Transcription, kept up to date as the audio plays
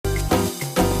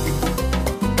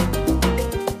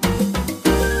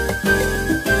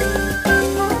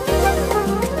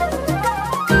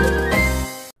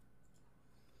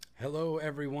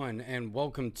and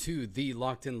welcome to the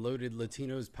Locked and Loaded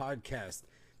Latinos podcast.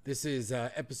 This is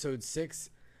episode 6.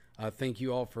 Thank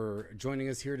you all for joining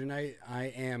us here tonight. I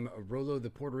am Rolo, the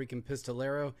Puerto Rican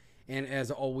pistolero, and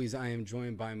as always, I am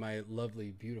joined by my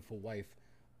lovely, beautiful wife,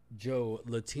 Jo,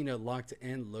 Latina Locked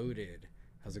and Loaded.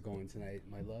 How's it going tonight,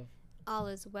 my love? All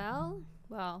is well.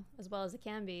 Well, as well as it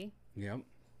can be. Yep.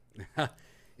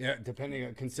 Yeah,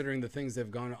 considering the things that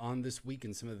have gone on this week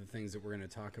and some of the things that we're going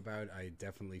to talk about, I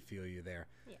definitely feel you there.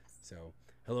 Yes. So,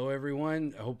 hello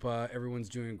everyone. I hope everyone's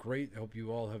doing great. I hope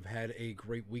you all have had a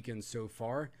great weekend so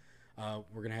far.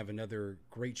 We're going to have another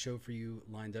great show for you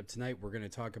lined up tonight. We're going to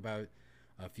talk about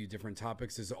a few different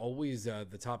topics. As always,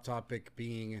 the top topic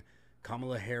being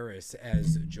Kamala Harris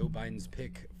as Joe Biden's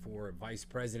pick for vice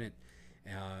president.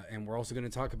 And we're also going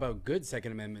to talk about good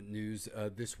Second Amendment news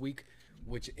this week,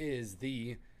 which is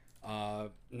the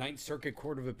Ninth Circuit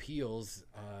Court of Appeals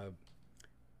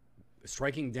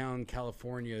striking down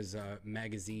California's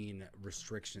magazine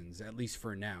restrictions, at least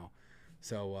for now.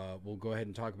 So we'll go ahead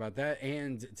and talk about that.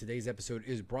 And today's episode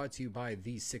is brought to you by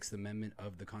the Sixth Amendment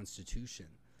of the Constitution.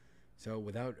 So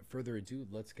without further ado,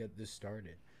 let's get this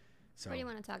started. So, what do you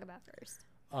want to talk about first?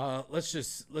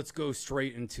 Let's go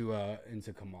straight into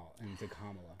Kamala.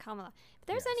 Kamala. If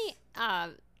there's any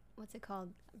what's it called,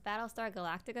 Battlestar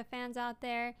Galactica fans out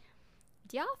there,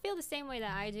 do y'all feel the same way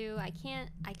that I do? I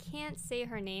can't say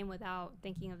her name without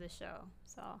thinking of the show.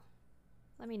 So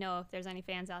let me know if there's any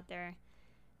fans out there.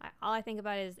 All I think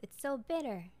about is it's so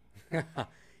bitter.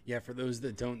 Yeah, for those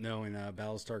that don't know, in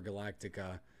Battlestar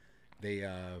Galactica,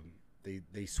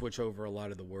 they switch over a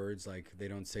lot of the words. Like, they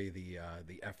don't say the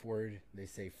F word, they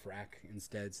say frack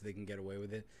instead, so they can get away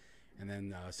with it. And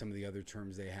then some of the other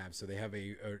terms they have. So they have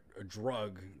a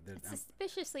drug that it's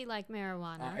suspiciously like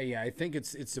marijuana. Yeah, I think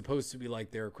it's supposed to be like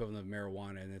their equivalent of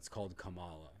marijuana, and it's called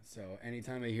Kamala. So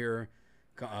anytime I hear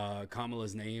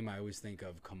Kamala's name, I always think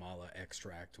of Kamala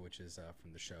Extract, which is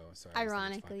from the show. So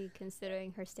ironically,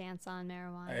 considering her stance on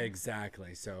marijuana.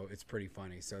 Exactly. So it's pretty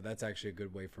funny. So that's actually a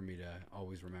good way for me to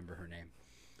always remember her name.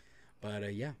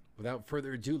 But yeah, without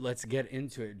further ado, let's get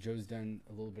into it. Joe's done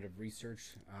a little bit of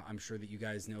research. I'm sure that you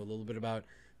guys know a little bit about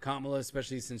Kamala,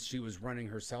 especially since she was running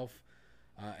herself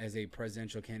as a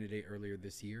presidential candidate earlier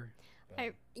this year.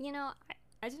 I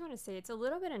just want to say it's a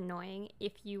little bit annoying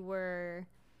if you were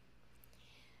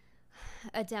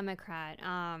a Democrat,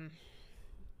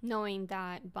 knowing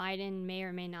that Biden may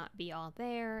or may not be all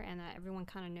there, and that everyone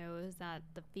kind of knows that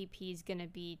the VP is going to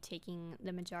be taking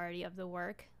the majority of the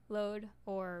workload,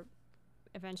 or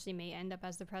eventually may end up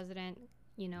as the president,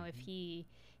 if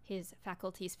his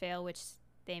faculties fail, which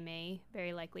they may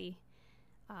very likely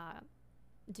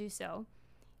do so,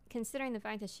 considering the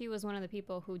fact that she was one of the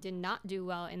people who did not do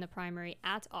well in the primary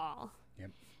at all. Yep.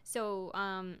 So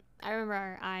I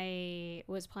remember I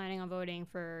was planning on voting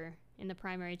in the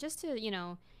primary just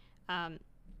to,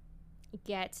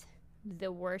 get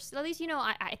the worst. At least,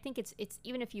 I think it's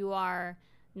even if you are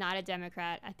not a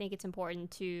Democrat, I think it's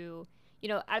important to,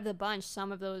 out of the bunch,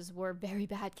 some of those were very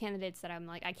bad candidates that I'm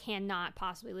like, I cannot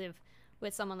possibly live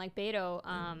with someone like Beto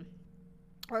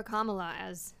or Kamala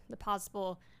as the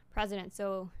possible president.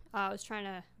 So I was trying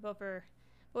to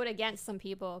vote against some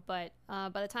people, but by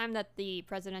the time that the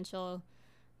presidential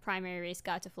primary race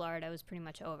got to Florida, it was pretty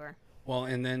much over. Well,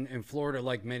 and then in Florida,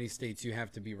 like many states, you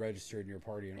have to be registered in your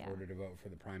party in order to vote for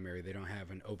the primary. They don't have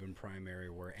an open primary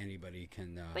where anybody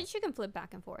can... But you can flip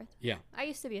back and forth. Yeah. I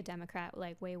used to be a Democrat,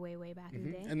 like way, way, way back in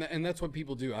the day. And that's what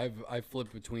people do. I've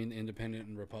flipped between independent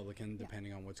and Republican,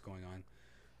 depending on what's going on.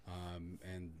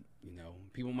 And,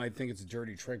 people might think it's a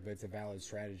dirty trick, but it's a valid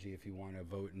strategy if you want to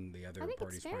vote in the other party's primary.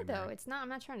 I think it's fair, though. It's not. I'm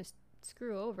not trying to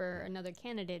screw over another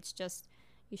candidate. It's just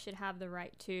you should have the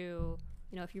right to,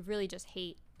 if you really just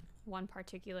hate one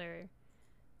particular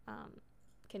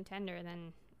contender,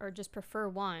 then, or just prefer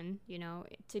one,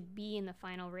 to be in the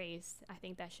final race. I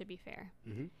think that should be fair.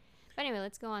 Mm-hmm. But anyway,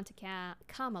 let's go on to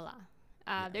Kamala.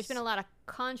 Yes. There's been a lot of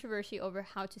controversy over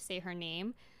how to say her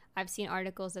name. I've seen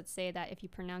articles that say that if you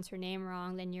pronounce her name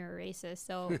wrong, then you're a racist.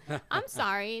 So I'm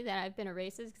sorry that I've been a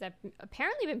racist, because I've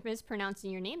apparently been mispronouncing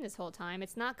your name this whole time.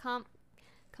 It's not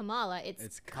Kamala,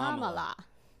 it's Kamala.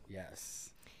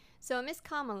 Yes. So Miss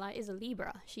Kamala is a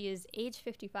Libra. She is age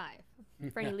 55.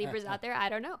 For any Libras out there, I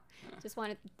don't know. Just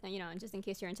wanted, just in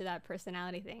case you're into that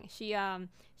personality thing.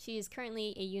 She is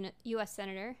currently a U.S.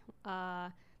 Senator,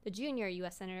 the junior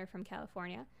U.S. Senator from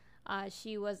California.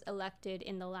 She was elected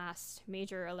in the last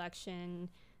major election,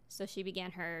 so she began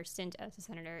her stint as a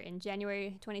senator in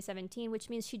January 2017, which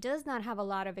means she does not have a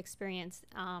lot of experience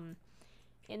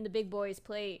in the big boys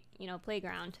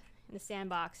playground, in the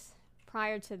sandbox.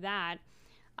 Prior to that,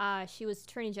 she was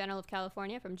Attorney General of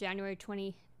California from January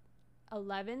 20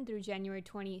 2011 through January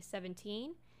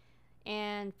 2017.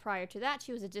 And prior to that,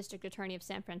 she was a district attorney of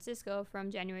San Francisco from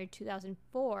January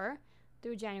 2004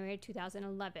 through January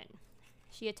 2011.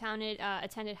 She attended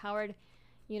Howard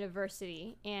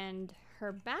University, and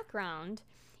her background,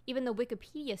 even though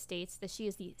Wikipedia states that she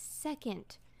is the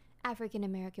second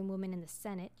African-American woman in the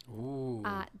Senate,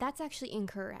 that's actually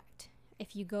incorrect.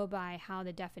 If you go by how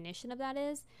the definition of that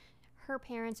is, her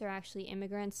parents are actually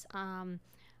immigrants.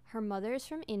 Her mother is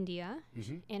from India,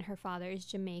 and her father is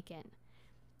Jamaican.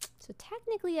 So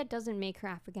technically, that doesn't make her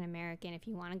African-American if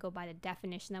you want to go by the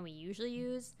definition that we usually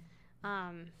use.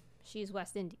 She's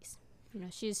West Indies.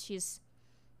 She's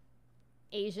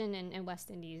Asian and West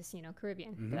Indies,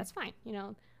 Caribbean. But that's fine,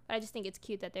 But I just think it's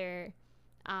cute that they're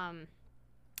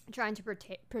trying to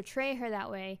portray her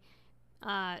that way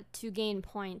to gain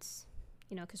points,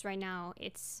 because right now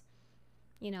it's,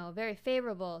 very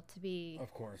favorable to be,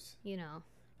 of course,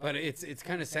 But it's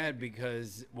kind of sad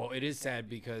because, it is sad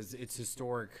because it's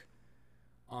historic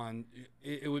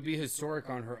it would be historic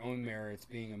on her own merits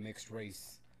being a mixed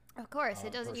race. Of course,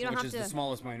 it doesn't. Person, you don't have which to. is the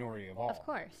smallest minority of all. Of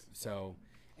course. So,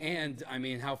 and I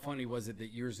mean, how funny was it that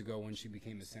years ago when she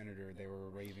became a senator, they were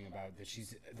raving about that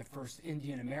she's the first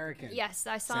Indian American. Yes,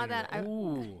 I saw senator.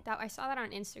 that. I saw that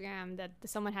on Instagram that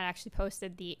someone had actually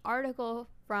posted the article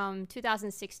from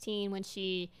 2016 when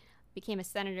she became a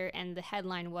senator, and the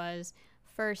headline was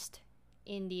 "First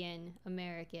Indian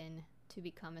American to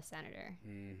become a senator."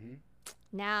 Mm-hmm.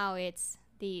 Now it's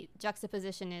the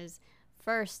juxtaposition is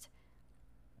first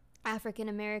African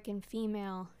American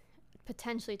female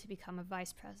potentially to become a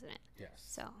vice president. Yes.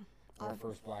 So. Or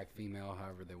first black female,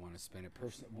 however they want to spin it.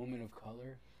 Woman of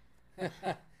color.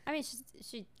 I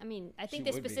mean, I think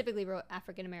they specifically wrote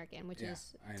African American, which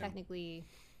is technically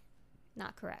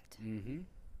not correct. Mm-hmm.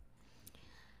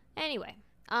 Anyway,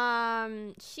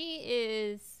 she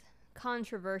is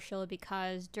controversial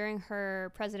because during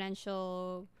her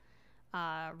presidential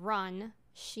run,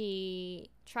 she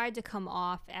tried to come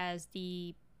off as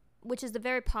which is the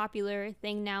very popular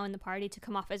thing now in the party, to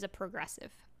come off as a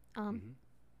progressive.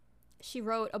 She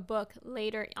wrote a book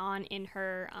later on in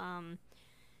her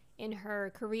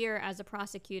career as a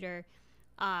prosecutor.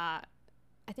 I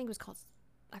think it was called,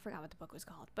 I forgot what the book was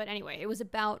called, but anyway, it was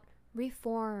about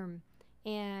reform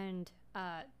and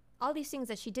all these things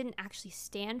that she didn't actually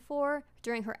stand for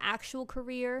during her actual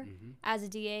career as a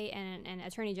DA and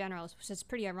Attorney General, which is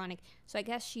pretty ironic. So I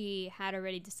guess she had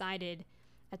already decided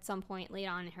at some point late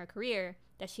on in her career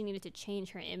that she needed to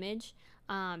change her image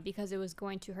because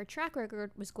her track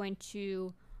record was going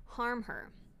to harm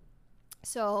her.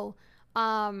 So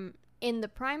in the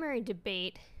primary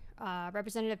debate,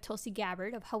 Representative Tulsi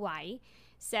Gabbard of Hawaii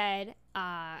said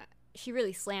she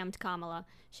really slammed Kamala.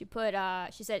 She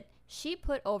said she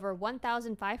put over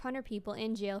 1,500 people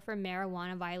in jail for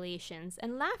marijuana violations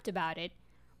and laughed about it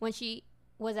when she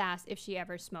was asked if she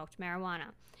ever smoked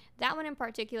marijuana. That one in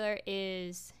particular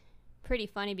is pretty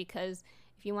funny because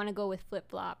if you want to go with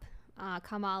flip-flop,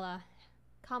 Kamala,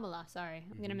 sorry,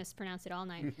 I'm going to mispronounce it all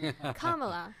night.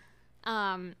 Kamala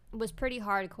was pretty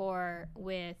hardcore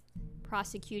with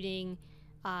prosecuting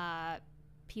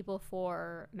people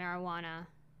for marijuana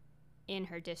in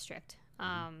her district,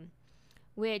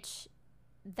 which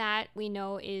that we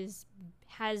know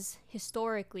has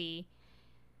historically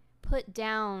put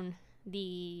down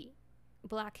the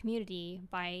black community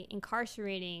by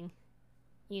incarcerating,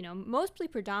 mostly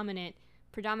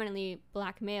predominantly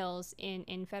black males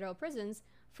in federal prisons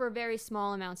for very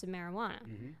small amounts of marijuana.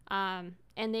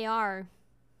 And they are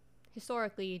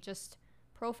historically just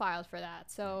profiled for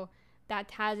that. So that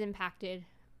has impacted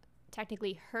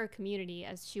technically her community,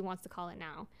 as she wants to call it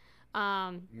now.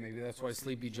 Maybe that's why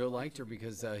Sleepy Joe liked her,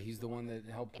 because he's the one that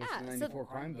helped push the 94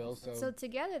 crime bill. So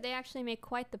together they actually make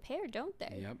quite the pair, don't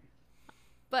they? Yep.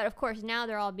 But of course now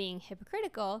they're all being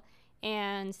hypocritical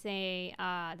and say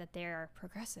that they're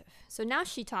progressive. So now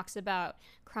she talks about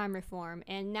crime reform,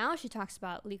 and now she talks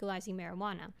about legalizing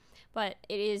marijuana. But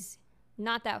it is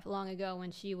not that long ago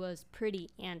when she was pretty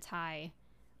anti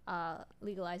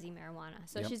legalizing marijuana.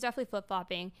 So she's definitely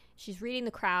flip-flopping. She's reading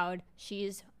the crowd.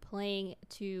 She's playing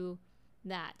to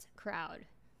that crowd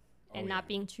and not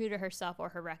being true to herself or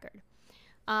her record.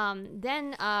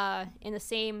 Then in the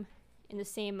same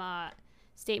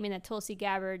statement that Tulsi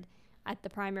Gabbard at the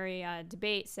primary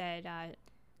debate said,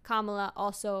 Kamala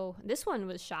also, this one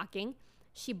was shocking,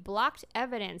 she blocked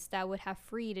evidence that would have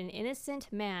freed an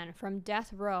innocent man from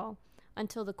death row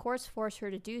until the courts forced her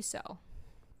to do so.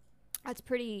 That's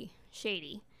pretty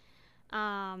shady.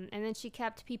 And then she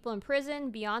kept people in prison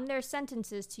beyond their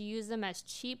sentences to use them as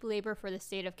cheap labor for the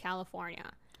state of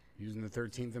California. Using the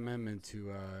 13th Amendment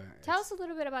to... Tell us a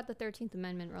little bit about the 13th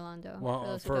Amendment, Rolando.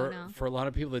 Well, for a lot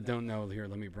of people that don't know, here,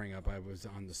 let me bring up, I was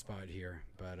on the spot here,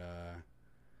 but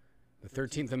the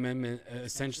 13th Amendment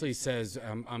essentially says,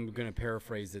 I'm going to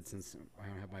paraphrase it since I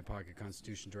don't have my pocket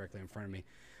constitution directly in front of me,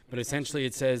 but essentially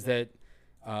it says that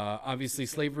obviously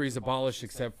slavery is abolished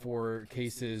except for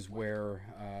cases where,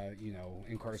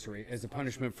 incarcerate as a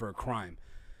punishment for a crime.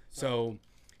 So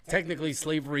technically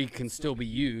slavery can still be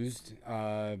used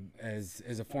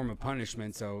as a form of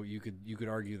punishment, so you could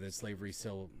argue that slavery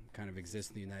still kind of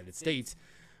exists in the United States,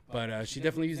 but she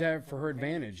definitely used that for her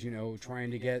advantage,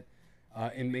 trying to get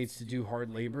inmates to do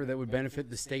hard labor that would benefit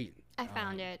the state. I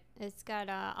found it. It's got,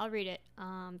 I'll read it.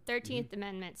 13th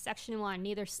Amendment, Section 1,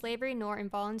 neither slavery nor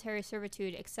involuntary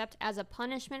servitude except as a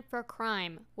punishment for a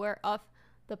crime whereof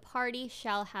the party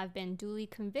shall have been duly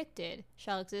convicted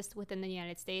shall exist within the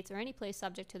United States or any place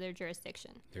subject to their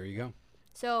jurisdiction. There you go.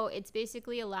 So it's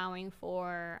basically allowing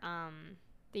for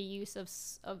the use of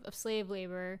slave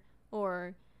labor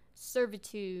or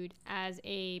servitude as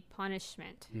a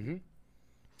punishment. Mm-hmm.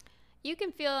 You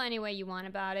can feel any way you want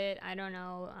about it. I don't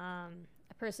know. I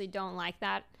personally don't like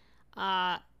that.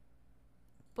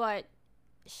 But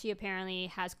she apparently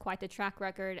has quite the track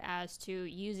record as to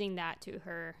using that to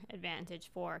her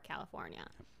advantage for California.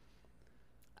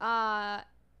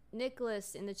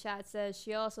 Nicholas in the chat says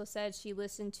she also said she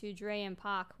listened to Dre and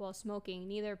Pac while smoking.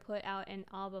 Neither put out an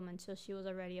album until she was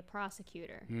already a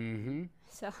prosecutor. Mm-hmm.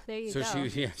 So there you go.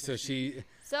 So she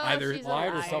either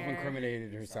lied or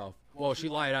self-incriminated herself. Well, she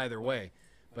lied either way,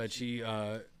 but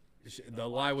the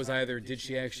lie was either did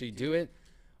she actually do it,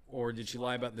 or did she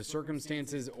lie about the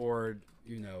circumstances, or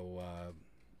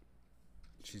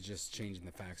she's just changing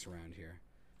the facts around here.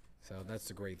 So that's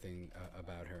the great thing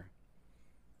about her.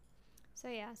 So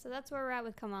yeah, so that's where we're at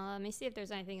with Kamala. Let me see if there's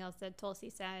anything else that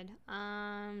Tulsi said.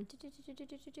 So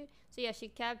yeah, she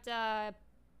kept the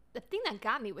thing that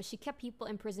got me was she kept people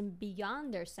in prison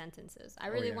beyond their sentences. I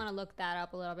really want to look that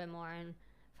up a little bit more and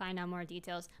find out more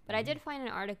details. But I did find an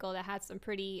article that had some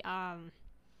pretty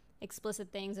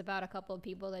explicit things about a couple of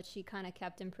people that she kind of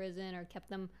kept in prison or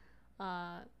kept them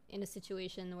in a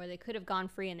situation where they could have gone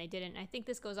free and they didn't. And I think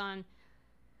this goes on.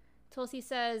 Tulsi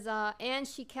says, and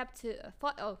she kept to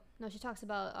she talks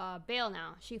about bail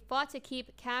now. She fought to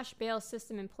keep cash bail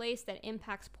system in place that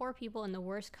impacts poor people in the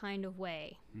worst kind of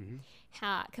way.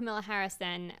 Mm-hmm. Kamala Harris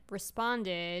then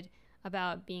responded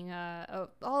about being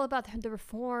all about the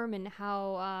reform and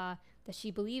how that she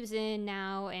believes in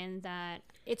now, and that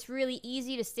it's really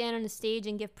easy to stand on the stage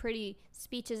and give pretty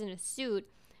speeches in a suit.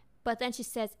 But then she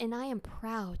says, and I am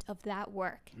proud of that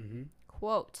work. Mm-hmm.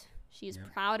 Quote. She's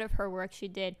proud of her work she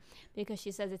did because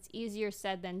she says it's easier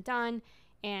said than done,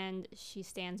 and she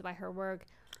stands by her work.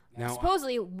 Now,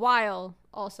 supposedly while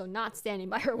also not standing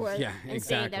by her work and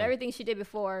saying that everything she did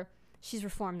before, she's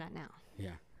reformed that now.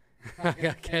 Yeah.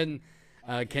 Ken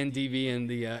DV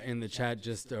in the chat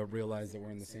just realized that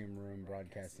we're in the same room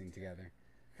broadcasting together.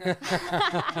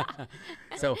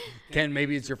 So Ken,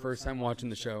 maybe it's your first time watching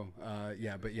the show.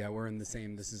 We're in the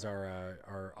same. This is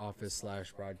our office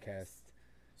 / broadcast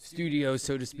studio,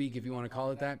 so to speak, if you want to call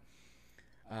it that.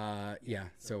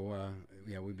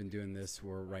 We've been doing this.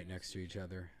 We're right next to each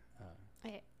other.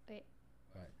 Wait.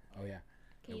 Oh yeah.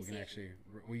 Can you we can see actually.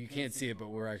 Well, you can't see it, but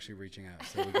we're actually reaching out,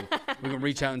 so we can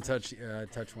reach out and touch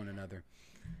one another.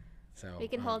 So we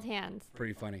can hold hands.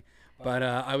 Pretty funny, but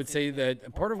I would say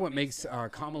that part of what makes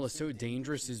Kamala so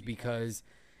dangerous is because,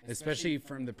 especially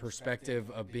from the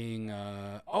perspective of being,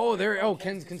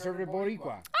 Ken's conservative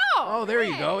Boricua. Oh, there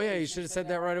you go. Yeah, you should have said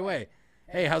that right away.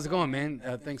 Hey, how's it going, man?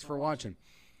 Thanks for watching.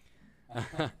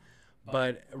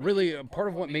 But really, part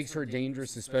of what makes her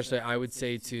dangerous, especially I would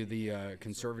say to the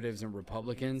conservatives and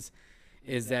Republicans,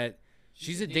 is that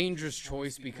she's a dangerous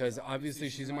choice because obviously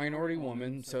she's a minority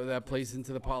woman, so that plays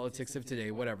into the politics of today,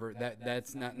 whatever.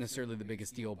 That's not necessarily the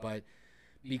biggest deal, but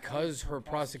because her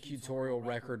prosecutorial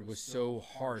record was so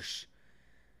harsh,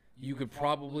 you could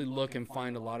probably look and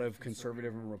find a lot of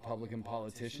conservative and Republican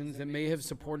politicians that may have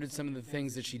supported some of the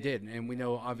things that she did. And we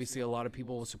know, obviously, a lot of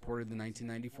people supported the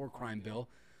 1994 crime bill.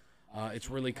 It's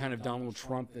really kind of Donald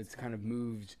Trump that's kind of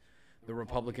moved the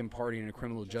Republican Party in a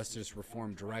criminal justice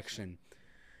reform direction.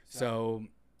 So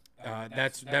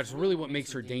that's really what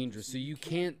makes her dangerous. So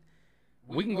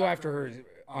we can go after her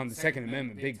on the Second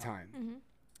Amendment big time.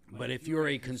 Mm-hmm. But if you're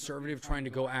a conservative trying to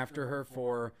go after her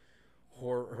for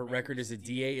her record as a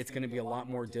DA, it's going to be a lot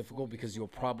more difficult because you'll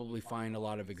probably find a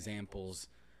lot of examples,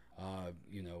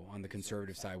 on the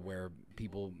conservative side where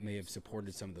people may have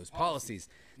supported some of those policies.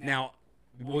 Now,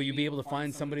 will you be able to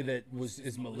find somebody that was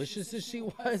as malicious as she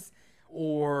was,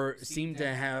 or seem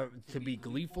to be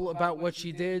gleeful about what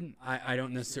she did, I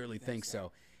don't necessarily think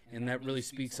so. And that really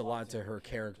speaks a lot to her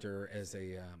character as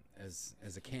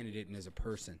a candidate and as a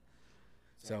person.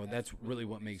 So that's really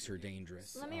what makes her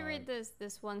dangerous. Let me read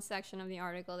this one section of the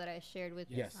article that I shared with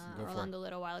Yes, go for Orlando a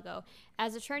little while ago.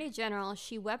 As Attorney General,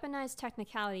 she weaponized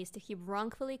technicalities to keep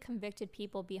wrongfully convicted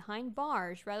people behind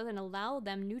bars rather than allow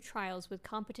them new trials with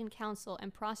competent counsel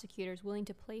and prosecutors willing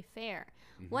to play fair.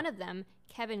 One of them,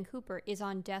 Kevin Cooper, is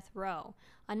on death row.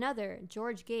 Another,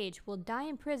 George Gage, will die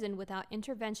in prison without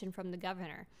intervention from the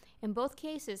governor. In both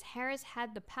cases, Harris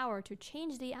had the power to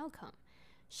change the outcome.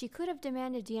 She could have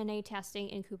demanded DNA testing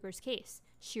in Cooper's case.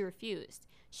 She refused.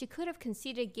 She could have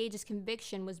conceded Gage's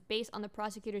conviction was based on the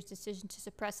prosecutor's decision to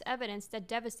suppress evidence that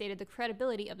devastated the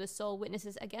credibility of the sole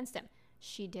witnesses against him.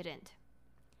 She didn't.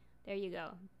 There you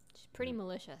go. She's pretty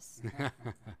malicious.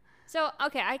 So,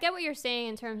 okay, I get what you're saying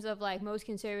in terms of, like, most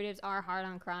conservatives are hard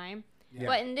on crime. Yeah.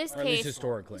 But in this or at case... least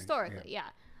historically. Historically, yeah.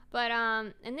 But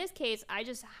in this case, I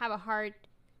just have a hard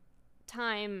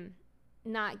time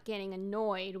not getting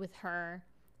annoyed with her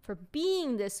for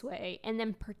being this way and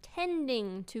then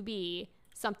pretending to be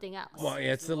something else. Well,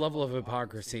 yeah, it's the level of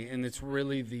hypocrisy, and it's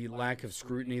really the lack of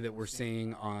scrutiny that we're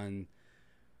seeing on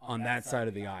that side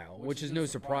of the aisle, which is no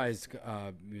surprise.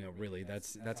 Really,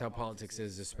 that's how politics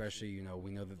is. Especially,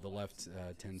 we know that the left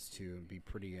tends to be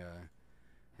pretty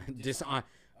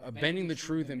bending the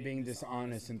truth and being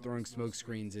dishonest and throwing smoke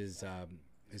screens is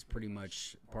pretty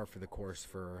much par for the course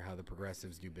for how the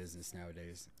progressives do business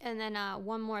nowadays. And then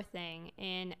one more thing.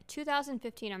 In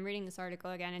 2015, I'm reading this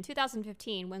article again. In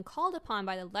 2015, when called upon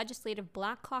by the Legislative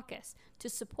Black Caucus to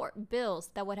support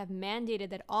bills that would have mandated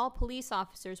that all police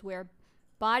officers wear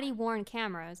body-worn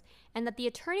cameras and that the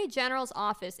Attorney General's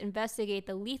office investigate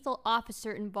the lethal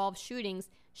officer-involved shootings,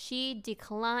 she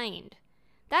declined.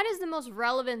 That is the most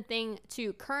relevant thing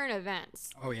to current events.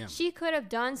 Oh, yeah. She could have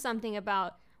done something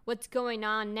about what's going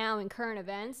on now in current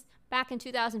events back in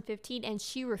 2015, and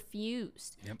she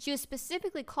refused. Yep. She was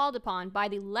specifically called upon by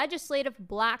the Legislative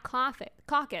Black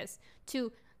Caucus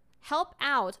to help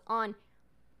out on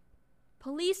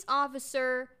police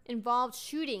officer involved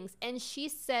shootings, and she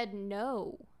said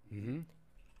no. Mm-hmm.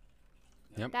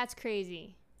 Yep. That's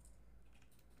crazy.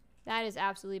 That is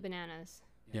absolutely bananas.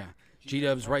 Yeah.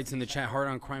 G-Dubs writes in the chat, hard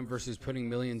on crime versus putting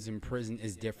millions in prison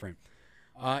is different.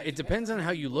 It depends on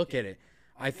how you look at it.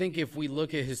 I think if we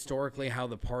look at historically how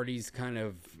the parties kind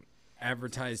of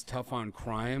advertise tough on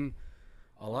crime,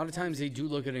 a lot of times they do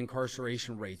look at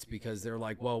incarceration rates because they're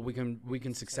like, well, we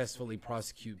can successfully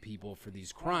prosecute people for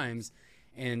these crimes,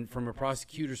 and from a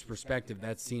prosecutor's perspective,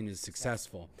 that's seen as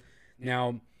successful.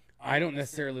 Now, I don't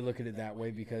necessarily look at it that way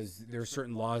because there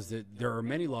are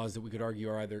many laws that we could argue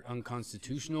are either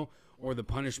unconstitutional or the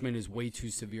punishment is way too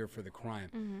severe for the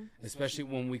crime, especially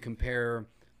when we compare.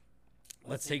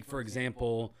 Let's take, for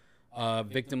example, a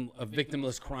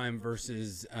victimless crime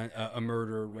versus a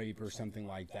murder, rape, or something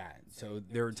like that. So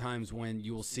there are times when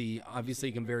you will see, obviously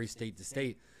it can vary state to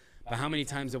state, but how many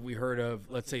times have we heard of,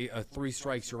 let's say, a 3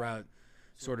 strikes you're out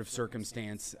sort of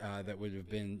circumstance that would have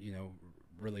been,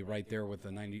 really right there with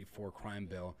the 94 crime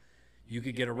bill. You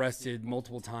could get arrested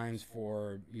multiple times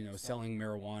for, selling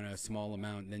marijuana, a small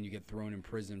amount, and then you get thrown in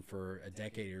prison for a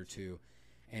decade or two,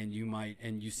 and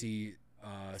you see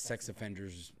sex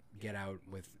offenders get out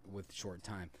with short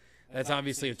time. That's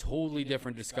obviously a totally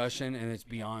different discussion, and it's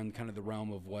beyond kind of the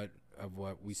realm of what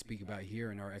we speak about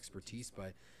here in our expertise.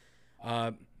 But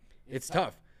it's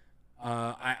tough.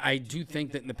 I do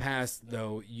think that in the past,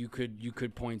 though, you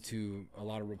could point to a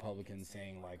lot of Republicans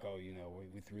saying like, oh,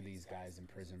 we threw these guys in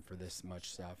prison for this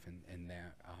much stuff and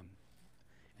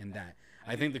that.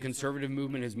 I think the conservative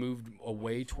movement has moved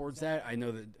away towards that. I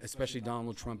know that especially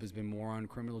Donald Trump has been more on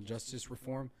criminal justice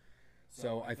reform.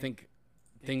 So I think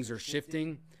things are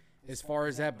shifting as far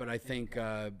as that, but I think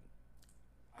I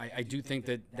do think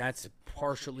that that's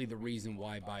partially the reason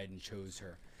why Biden chose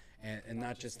her, and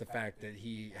not just the fact that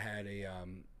he had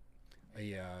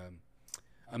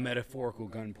a metaphorical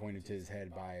gun pointed to his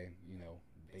head by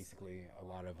basically a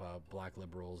lot of black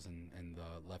liberals and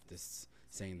the leftists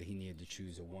saying that he needed to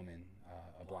choose a woman,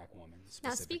 a black woman.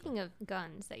 Now, speaking of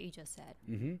guns that you just said,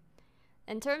 mm-hmm.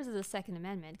 in terms of the Second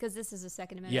Amendment, because this is a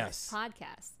Second Amendment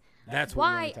podcast. That's what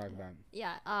we want to talk about.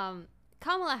 Yeah.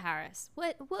 Kamala Harris,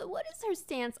 what is her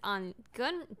stance on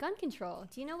gun control?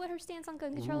 Do you know what her stance on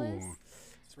gun control is?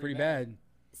 It's pretty bad.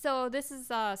 So this is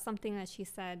something that she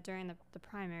said during the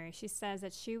primary. She says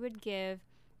that she would give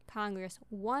Congress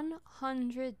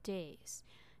 100 days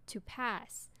to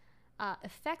pass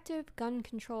effective gun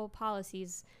control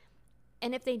policies,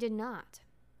 and if they did not,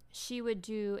 she would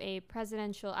do a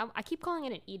presidential. I keep calling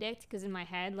it an edict because in my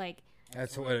head, like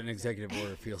That's what an executive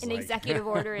order feels An like. executive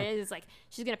order is. It's like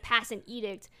she's going to pass an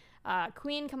edict.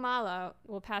 Queen Kamala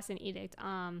will pass an edict.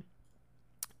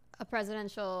 A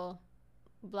presidential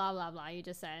blah, blah, blah. You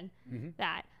just said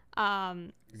that.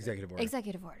 Executive order.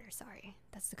 Executive order, sorry.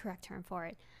 That's the correct term for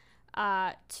it.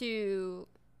 To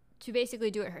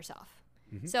basically do it herself.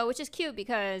 So, which is cute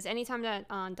because anytime that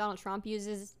Donald Trump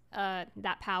uses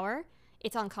that power,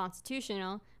 it's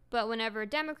unconstitutional. But whenever a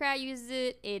Democrat uses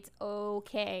it, it's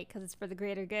okay because it's for the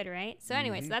greater good, right? So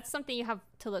anyway, so that's something you have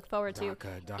to look forward to.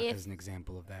 DACA is an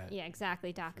example of that. Yeah,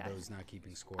 exactly, DACA. For those not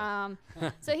keeping score.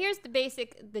 So here's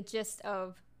the gist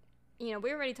of, we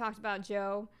already talked about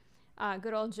Joe,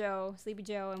 good old Joe, Sleepy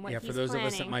Joe, and what he's for those planning.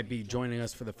 of us that might be joining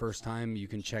us for the first time, you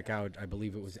can check out, I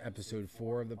believe it was episode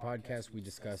 4 of the podcast. We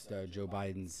discussed Joe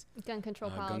Biden's gun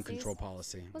control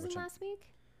policy. Was it last week?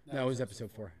 No, it was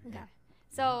episode 4. Okay. Yeah.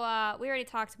 So we already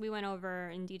talked. We went over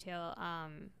in detail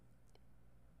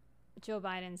Joe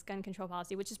Biden's gun control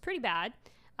policy, which is pretty bad.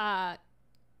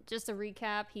 Just a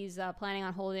recap, he's planning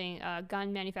on holding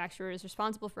gun manufacturers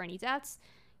responsible for any deaths.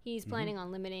 He's planning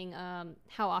on limiting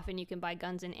how often you can buy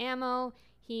guns and ammo.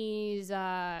 He's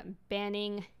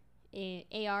banning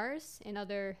ARs and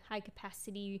other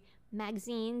high-capacity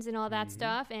magazines and all that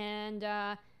stuff, and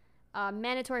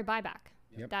mandatory buyback.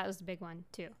 Yep. That was the big one,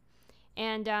 too.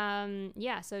 And,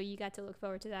 so you got to look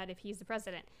forward to that if he's the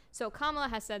president. So Kamala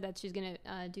has said that she's going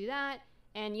to do that.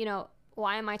 And,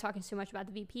 why am I talking so much about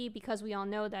the VP? Because we all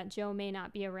know that Joe may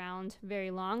not be around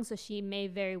very long, so she may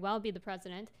very well be the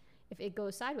president if it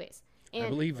goes sideways. And I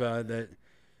believe that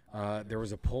there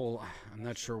was a poll. I'm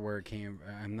not sure where it came.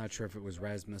 I'm not sure if it was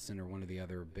Rasmussen or one of the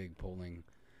other big polling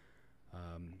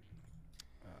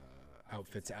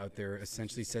outfits out there,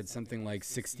 essentially said something like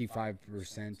 60 to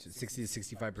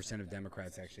 65% of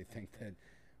Democrats actually think that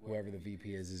whoever the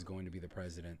VP is going to be the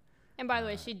president. And by the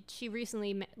way, she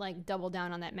recently doubled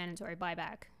down on that mandatory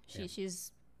buyback. She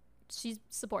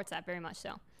supports that very much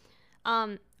so.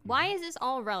 Why is this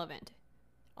all relevant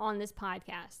on this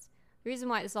podcast? The reason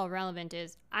why it's all relevant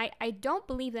is I don't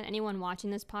believe that anyone watching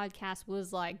this podcast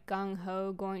was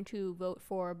gung-ho going to vote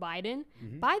for Biden.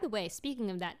 By the way, speaking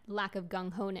of that lack of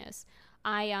gung-ho-ness,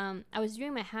 I was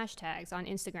doing my hashtags on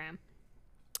Instagram,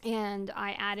 and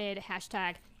I added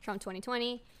hashtag Trump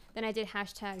 2020. Then I did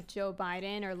hashtag Joe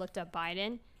Biden or looked up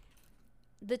Biden.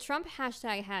 The Trump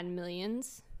hashtag had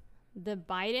millions. The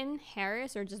Biden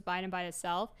Harris or just Biden by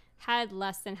itself had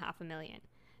less than 500,000.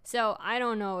 So I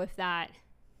don't know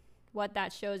what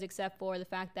that shows, except for the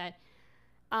fact that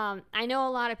I know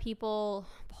a lot of people,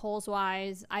 polls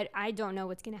wise, I don't know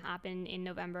what's going to happen in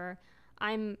November.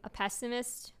 I'm a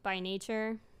pessimist by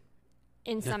nature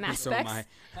in some aspects. So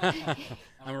am I.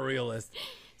 I'm a realist.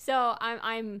 So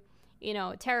I'm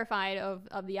terrified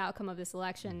of the outcome of this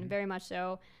election, very much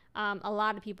so. A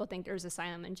lot of people think there's a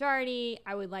silent majority.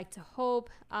 I would like to hope.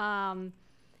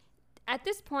 At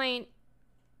this point,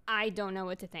 I don't know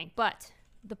what to think. But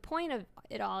the point of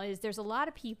it all is there's a lot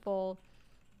of people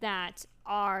that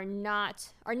are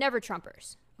never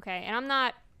Trumpers, okay? And I'm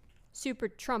not super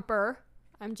Trumper.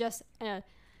 I'm just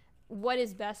what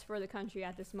is best for the country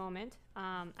at this moment.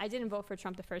 I didn't vote for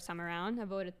Trump the first time around. I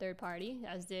voted third party,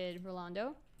 as did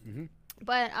Rolando.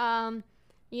 But, and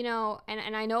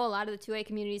I know a lot of the 2A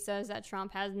community says that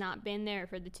Trump has not been there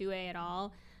for the 2A at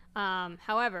all.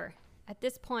 However, at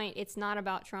this point, it's not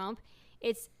about Trump.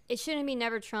 It shouldn't be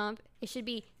never Trump. It should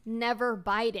be never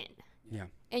Biden. Yeah.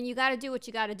 And you got to do what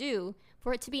you got to do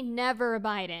for it to be never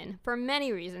Biden for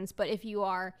many reasons. But if you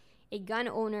are a gun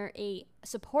owner, a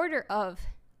supporter of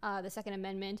the Second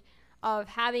Amendment, of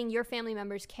having your family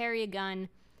members carry a gun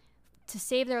to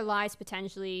save their lives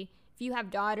potentially, if you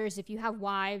have daughters, if you have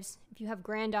wives, if you have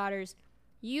granddaughters,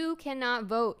 you cannot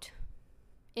vote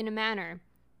in a manner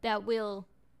that will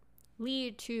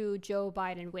lead to Joe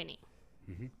Biden winning.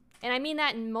 And I mean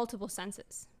that in multiple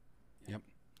senses. Yep.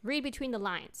 Read between the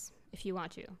lines if you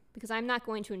want to, because I'm not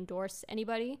going to endorse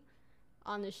anybody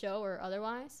on the show or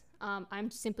otherwise. I'm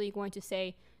simply going to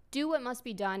say, do what must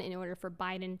be done in order for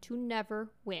Biden to never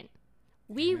win.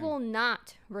 We will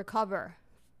not recover,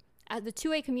 as the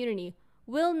 2A community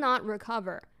will not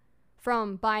recover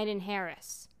from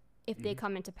Biden-Harris if they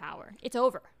come into power. It's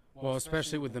over. Well,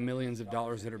 especially with the millions of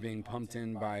dollars that are being pumped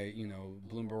in by,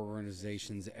 Bloomberg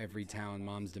organizations, Every Town,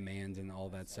 Mom's Demand, and all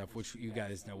that stuff, which you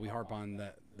guys know. We harp on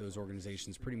those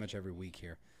organizations pretty much every week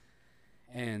here.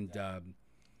 And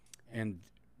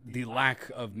the lack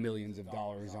of millions of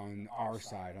dollars on our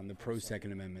side, on the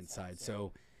pro-Second Amendment side.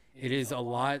 So it is a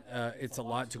lot. It's a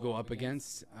lot to go up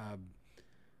against.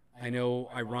 I know,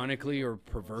 ironically or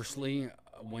perversely,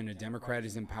 when a Democrat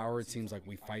is in power, it seems like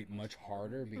we fight much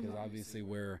harder because obviously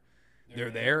they're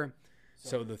there.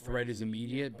 So the threat is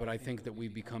immediate, but I think that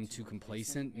we've become too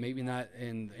complacent. Maybe not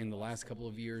in the last couple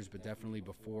of years, but definitely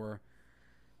before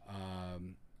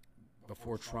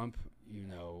Trump, you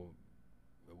know,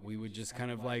 we would just kind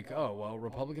of like, oh, well,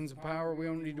 Republicans in power, we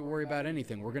don't need to worry about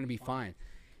anything. We're going to be fine.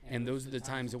 And those are the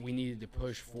times that we needed to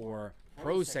push for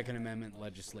pro-Second Amendment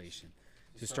legislation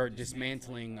to start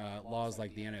dismantling laws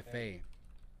like the NFA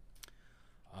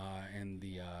and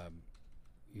the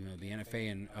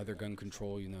NFA and other gun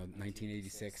control,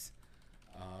 1986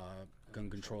 Gun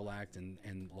Control Act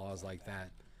and laws like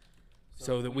that,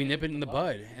 so that we nip it in the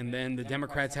bud. And then the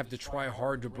Democrats have to try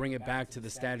hard to bring it back to the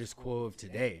status quo of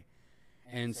today.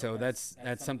 And so that's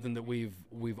something that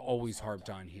we've always harped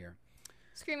on here.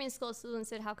 Screaming Skull Susan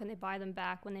said, how can they buy them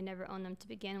back when they never owned them to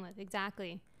begin with?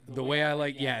 Exactly. The way I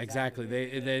like, yeah, exactly.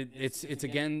 It's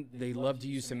again, they love to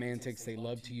use semantics. They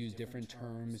love to use different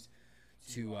terms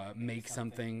to make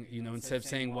something, instead of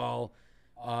saying, well,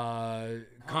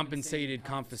 compensated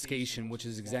confiscation, which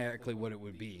is exactly what it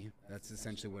would be. That's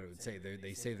essentially what it would say.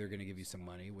 They say they're going to give you some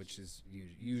money, which is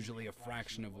usually a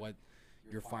fraction of what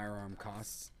your firearm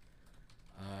costs.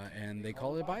 And they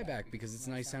call it a buyback because it's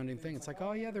a nice sounding thing. It's like,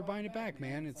 oh yeah, they're buying it back,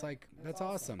 man. It's like, that's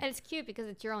awesome. And it's cute because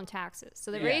it's your own taxes. So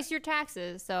they raise your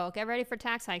taxes. So get ready for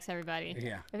tax hikes, everybody.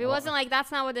 Yeah. If it wasn't like,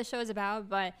 that's not what this show is about,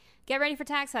 but get ready for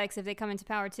tax hikes if they come into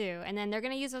power too. And then they're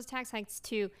going to use those tax hikes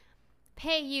to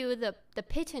pay you the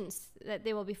pittance that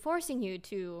they will be forcing you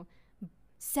to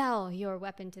sell your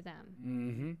weapon to them.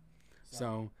 Mm-hmm.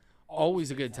 So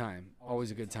always a good time.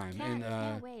 Always a good time.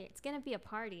 Can't wait. It's going to be a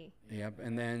party. Yep.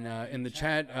 And then in the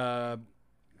chat,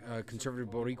 Conservative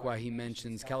Boricua, he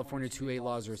mentions California 2A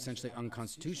laws are essentially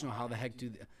unconstitutional. How the heck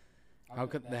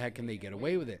can they get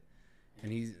away with it?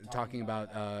 And he's talking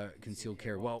about concealed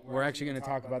carry. Well, we're actually going to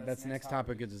talk about, that's the next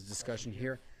topic of this discussion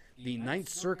here. The Ninth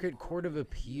Circuit Court of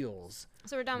Appeals.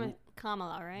 So we're done with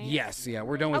Kamala, right? Yes, yeah,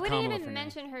 we're done with Kamala. We didn't even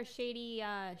mention her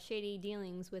shady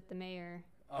dealings with the mayor.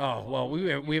 Oh, well, we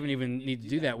haven't even need to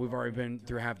do that. We've already been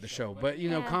through half the show. But,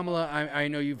 Kamala, I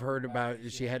know you've heard about,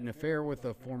 she had an affair with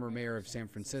the former mayor of San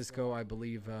Francisco, I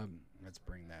believe. Let's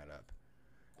bring that up.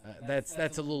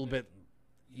 That's a little bit,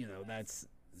 that's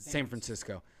San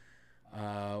Francisco.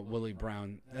 Willie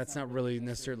Brown. That's not really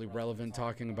necessarily relevant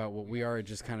talking about what we are. It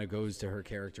just kind of goes to her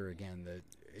character again. That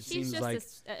it seems like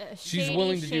she's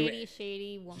willing to do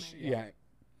shady woman. Yeah.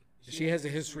 She has a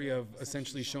history of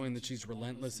essentially showing that she's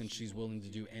relentless and she's willing to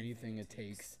do anything it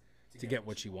takes to get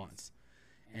what she wants.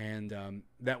 And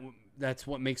that's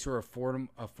what makes her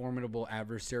a formidable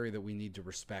adversary that we need to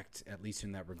respect, at least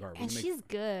in that regard. And she's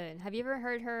good. Have you ever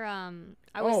heard her? And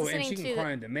she can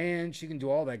cry on demand. She can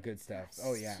do all that good stuff.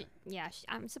 Oh, yeah.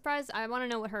 I'm surprised. I want to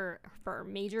know what her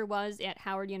major was at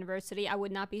Howard University. I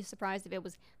would not be surprised if it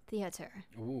was theater.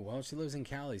 Ooh, well, she lives in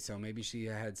Cali, so maybe she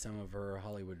had some of her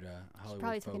Hollywood she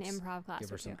probably folks took an improv class. Give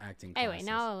her some acting Anyway, classes.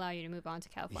 now I'll allow you to move on to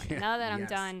California. Now that I'm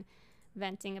done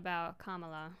venting about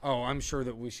Kamala. Oh, I'm sure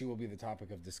that she will be the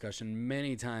topic of discussion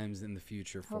many times in the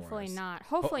future for us. Hopefully not.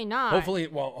 Hopefully not.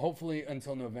 Hopefully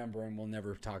until November, and we'll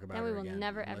never talk about her again. And we will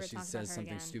never ever talk about her again. Unless she says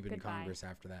something stupid Goodbye. in Congress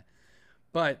after that.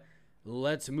 But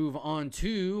let's move on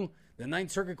to the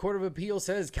Ninth Circuit Court of Appeal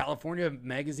says California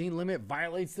magazine limit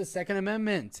violates the Second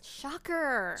Amendment.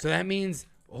 Shocker. So that means,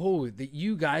 that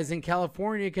you guys in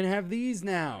California can have these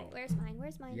now. Where's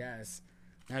mine? Yes.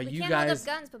 Now we you can't guys hold up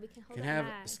guns, but we can have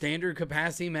bags. standard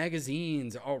capacity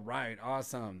magazines. All right,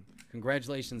 awesome.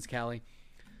 Congratulations, Callie.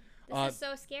 This is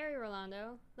so scary,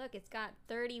 Rolando. Look, it's got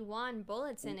 31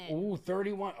 bullets in it. Ooh,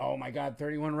 31. Oh my God,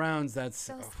 31 rounds. That's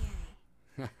so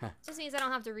scary. Just means I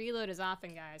don't have to reload as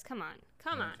often, guys. Come on.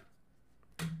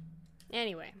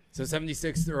 Anyway. So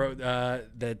 76 wrote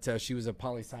that she was a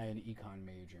poli-sci and econ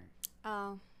major.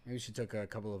 Oh. Maybe she took a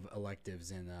couple of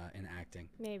electives in acting.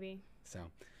 Maybe. So,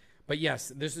 but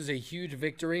yes, this is a huge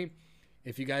victory.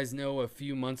 If you guys know, a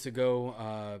few months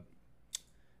ago,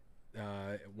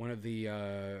 one of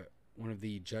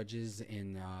the judges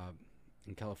in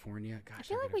California. Gosh, I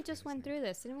feel like we just went through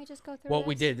this. Didn't we just go through Well, this?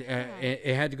 we did.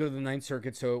 It had to go to the Ninth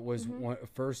Circuit, so it was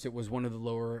first. It was one of the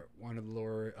lower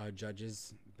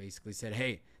judges basically said,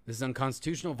 "Hey, this is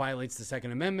unconstitutional. Violates the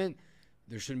Second Amendment.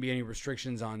 There shouldn't be any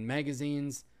restrictions on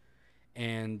magazines."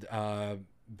 And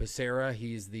Becerra,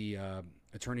 he's the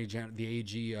Attorney General, the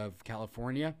AG of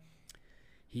California.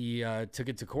 He took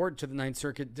it to court, to the Ninth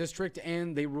Circuit District,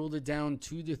 and they ruled it down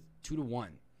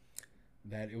 2-1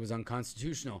 that it was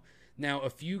unconstitutional. Now, a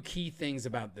few key things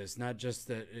about this, not just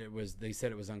that they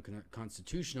said it was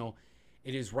unconstitutional.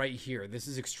 It is right here. This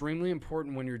is extremely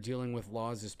important when you're dealing with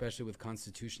laws, especially with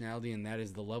constitutionality, and that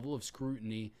is the level of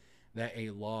scrutiny that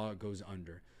a law goes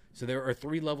under. So there are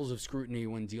 3 levels of scrutiny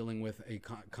when dealing with a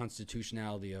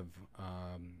constitutionality of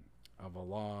a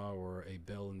law or a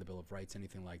bill in the Bill of Rights,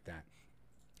 anything like that.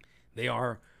 They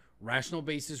are rational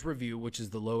basis review, which is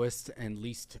the lowest and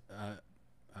least,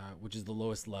 which is the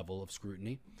lowest level of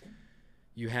scrutiny.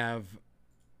 You have,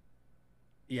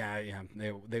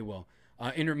 they will.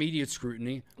 Intermediate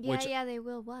scrutiny. They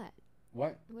will what?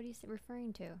 What? What are you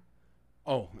referring to?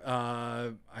 Oh,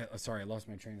 sorry, I lost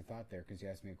my train of thought there because you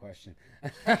asked me a question.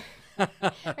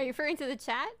 Are you referring to the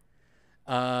chat?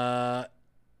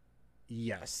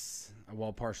 Yes.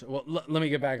 Well, partially. Well, let me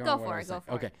get back on Go what for I it. was Go saying.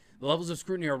 for Okay. it. The levels of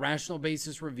scrutiny are rational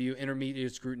basis review,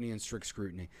 intermediate scrutiny, and strict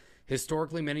scrutiny.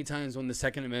 Historically, many times when the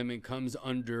Second Amendment comes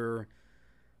under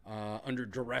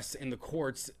duress in the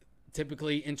courts,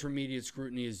 typically intermediate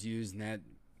scrutiny is used, and that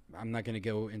I'm not going to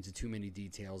go into too many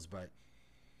details, but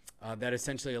that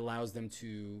essentially allows them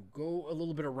to go a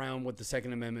little bit around what the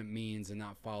Second Amendment means and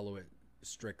not follow it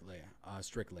strictly.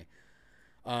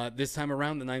 This time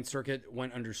around, the Ninth Circuit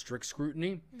went under strict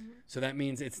scrutiny. Mm-hmm. So that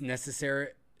means it's necessary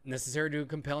to a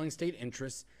compelling state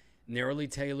interest, narrowly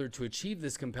tailored to achieve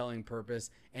this compelling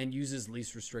purpose, and uses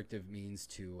least restrictive means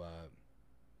to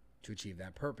achieve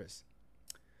that purpose.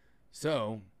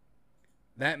 So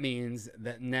that means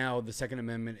that now the Second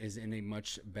Amendment is in a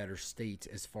much better state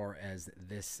as far as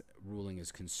this ruling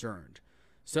is concerned.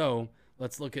 So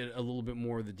let's look at a little bit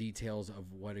more of the details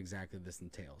of what exactly this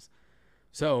entails.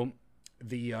 So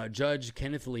the judge,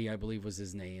 Kenneth Lee, I believe was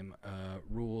his name,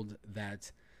 ruled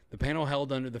that the panel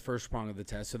held under the first prong of the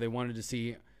test. So they wanted to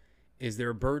see, is there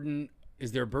a burden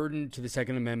to the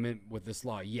Second Amendment with this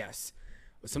law? Yes.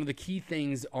 Some of the key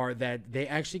things are that they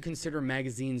actually consider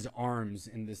magazines arms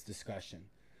in this discussion.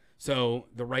 So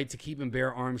the right to keep and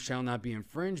bear arms shall not be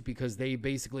infringed because they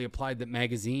basically applied that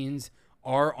magazines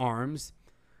are arms.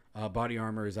 Body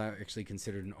armor is actually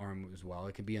considered an arm as well.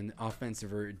 It could be an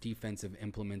offensive or defensive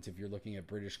implement if you're looking at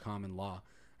British common law.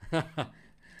 Get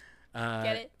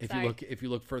it? If you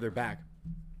look further back.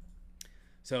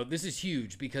 So this is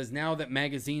huge because now that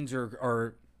magazines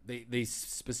are they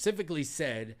specifically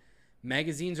said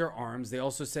magazines are arms. They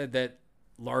also said that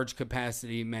large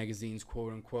capacity magazines,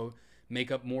 quote unquote, make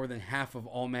up more than half of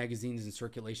all magazines in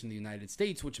circulation in the United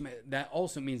States, which that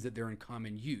also means that they're in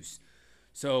common use.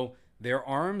 So they're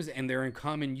arms and they're in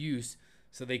common use,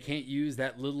 so they can't use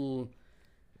that little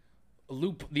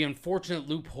the unfortunate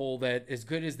loophole that, as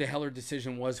good as the Heller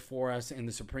decision was for us in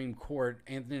the Supreme Court,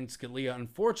 Antonin Scalia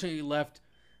unfortunately left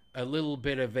a little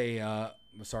bit of a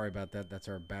sorry about that. That's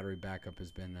our battery backup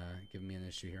has been giving me an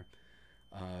issue here.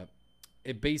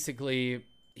 It basically,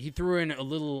 he threw in a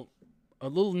little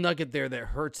nugget there that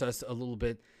hurts us a little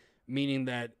bit, meaning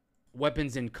that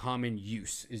weapons in common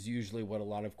use is usually what a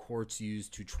lot of courts use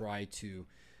to try to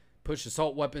push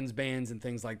assault weapons bans and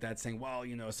things like that, saying, well,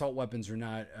 assault weapons are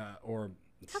not, or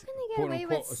how can they get quote away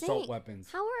unquote with assault weapons.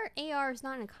 How are ARs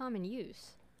not in common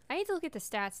use? I need to look at the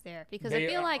stats there because I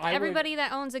feel like everybody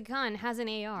that owns a gun has an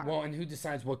AR. Well, and who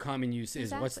decides what common use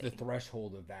is? Exactly. What's the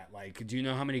threshold of that? Like, do you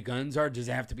know how many guns are? Does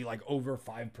it have to be like over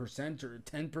 5% or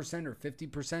 10% or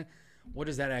 50%? What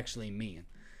does that actually mean?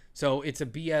 So it's a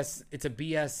BS. It's a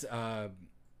BS.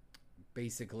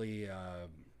 Basically.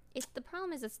 The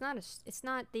problem is it's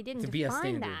not. They didn't BS define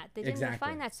standard. that. They didn't Exactly.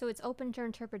 define that, so it's open to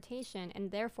interpretation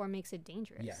and therefore makes it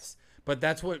dangerous. Yes, but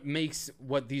that's what makes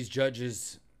what these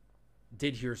judges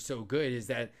did here so good, is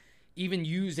that even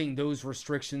using those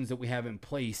restrictions that we have in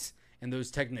place and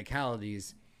those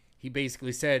technicalities, he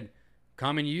basically said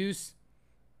common use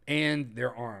and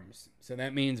their arms. So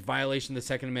that means violation of the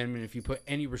Second Amendment if you put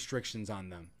any restrictions on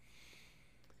them.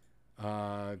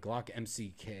 Glock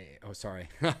MCK. Oh, sorry.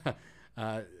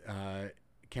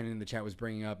 Ken in the chat was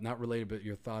bringing up, not related, but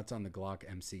your thoughts on the Glock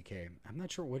MCK. I'm not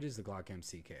sure what is the Glock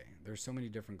MCK. There's so many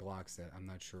different Glocks that I'm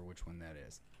not sure which one that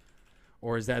is.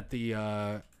 Or is that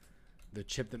the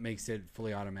chip that makes it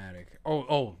fully automatic?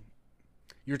 Oh,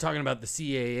 you're talking about the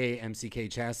CAA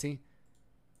MCK chassis?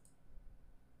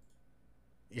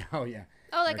 Yeah, oh yeah.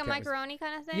 Oh, like a macaroni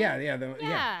kind of thing?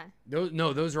 Yeah.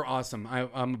 Those are awesome.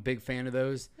 I'm a big fan of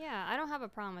those. Yeah, I don't have a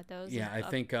problem with those. Yeah, I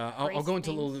think I'll go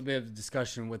into a little bit of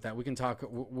discussion with that. We can talk.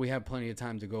 We have plenty of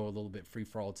time to go a little bit free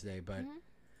for all today, but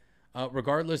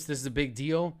regardless, this is a big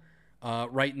deal.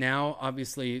 Right now,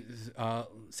 obviously,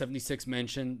 76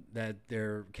 mentioned that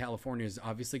California is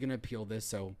obviously going to appeal this.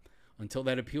 So until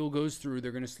that appeal goes through,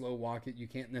 they're going to slow walk it. You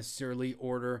can't necessarily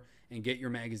order and get your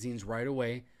magazines right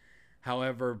away.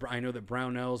 However, I know that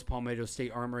Brownells, Palmetto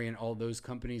State Armory, and all those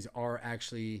companies are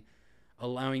actually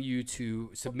allowing you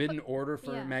to submit an order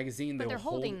for a magazine. But they're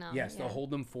holding them. They'll hold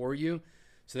them for you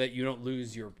so that you don't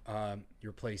lose your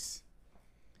place.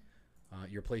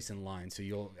 your place in line, so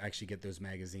you'll actually get those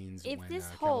magazines If when this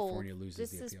California holds,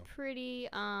 loses this the is appeal. pretty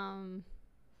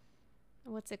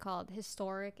what's it called,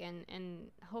 historic,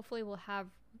 and hopefully will have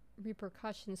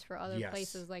repercussions for other Yes.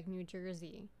 places like New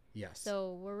Jersey. Yes.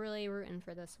 So we're really rooting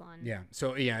for this one. Yeah.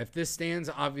 So yeah, if this stands,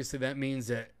 obviously that means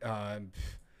that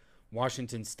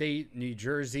Washington State, New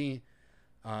Jersey,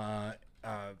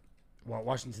 well,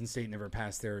 Washington State never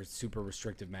passed their super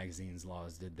restrictive magazines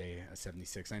laws, did they?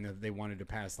 76. I know that they wanted to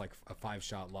pass like a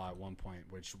 5-shot law at one point,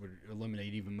 which would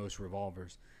eliminate even most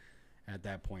revolvers at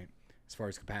that point as far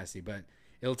as capacity. But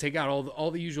it'll take out all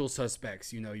the usual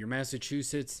suspects. You know, your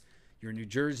Massachusetts, your New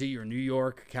Jersey, your New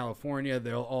York, California,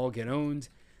 they'll all get owned.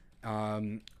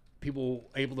 People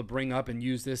able to bring up and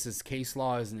use this as case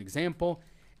law as an example.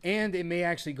 And it may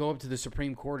actually go up to the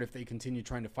Supreme Court if they continue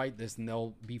trying to fight this, and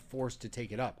they'll be forced to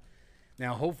take it up.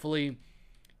 Now, hopefully,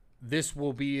 this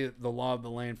will be the law of the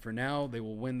land for now. They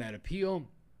will win that appeal,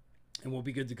 and we'll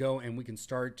be good to go, and we can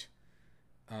start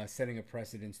setting a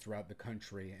precedence throughout the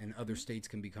country, and other states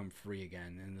can become free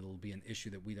again, and it'll be an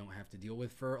issue that we don't have to deal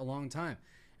with for a long time.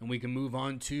 And we can move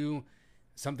on to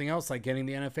something else like getting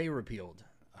the NFA repealed,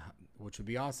 which would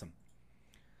be awesome.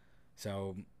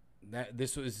 So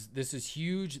this is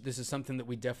huge. This is something that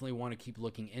we definitely want to keep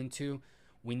looking into.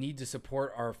 We need to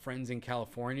support our friends in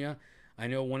California. I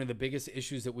know one of the biggest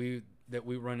issues that we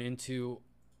run into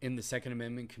in the Second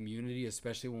Amendment community,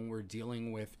 especially when we're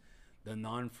dealing with the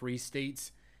non-free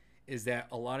states, is that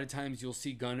a lot of times you'll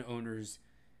see gun owners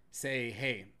say,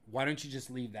 hey, why don't you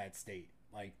just leave that state?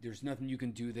 Like, there's nothing you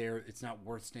can do there. It's not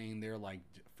worth staying there. Like,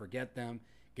 forget them.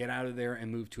 Get out of there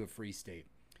and move to a free state.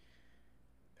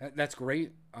 That's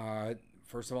great.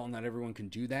 First of all, not everyone can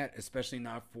do that, especially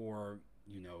not for,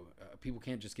 people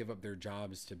can't just give up their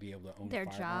jobs to be able to own Their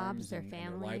firearms jobs, their and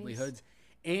families. their livelihoods.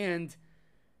 And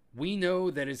we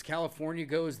know that as California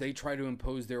goes, they try to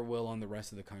impose their will on the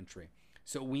rest of the country.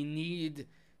 So we need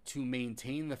to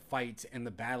maintain the fights and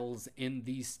the battles in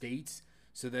these states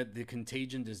so that the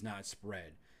contagion does not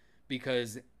spread.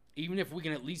 Because even if we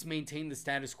can at least maintain the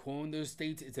status quo in those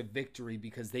states, it's a victory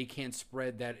because they can't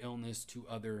spread that illness to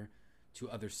other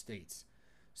states.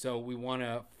 So we want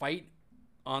to fight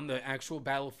on the actual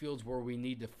battlefields where we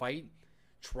need to fight,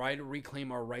 try to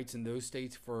reclaim our rights in those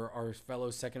states for our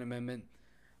fellow Second Amendment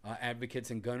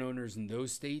advocates and gun owners in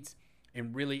those states,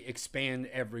 and really expand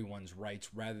everyone's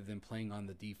rights rather than playing on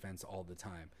the defense all the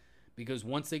time. Because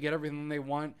once they get everything they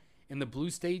want in the blue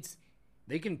states,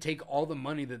 they can take all the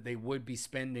money that they would be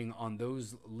spending on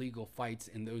those legal fights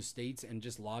in those states and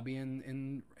just lobby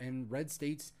in red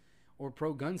states or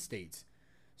pro-gun states.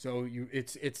 So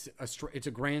it's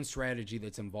a grand strategy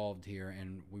that's involved here,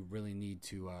 and we really need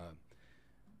to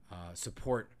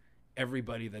support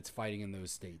everybody that's fighting in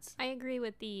those states. I agree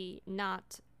with the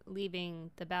not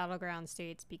leaving the battleground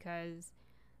states, because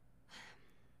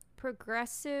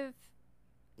progressive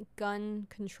gun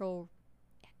control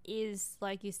is,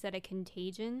 like you said, a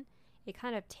contagion. It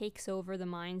kind of takes over the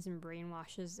minds and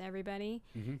brainwashes everybody.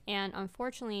 Mm-hmm. And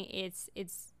unfortunately, it's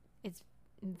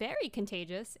very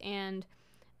contagious. And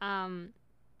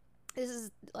this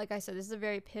is, like I said, this is a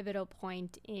very pivotal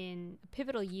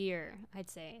year, I'd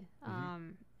say,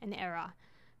 an era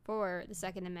for the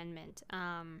Second Amendment.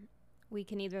 We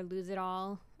can either lose it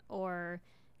all or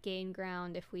gain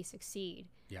ground if we succeed.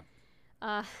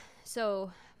 Yeah.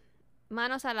 So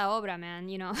manos a la obra, man.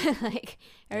 Like,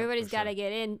 everybody's got to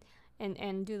get in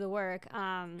and do the work.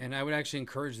 And I would actually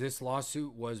encourage, this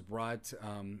lawsuit was brought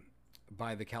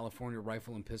by the California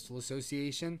Rifle and Pistol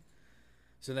Association.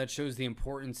 So that shows the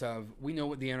importance of, we know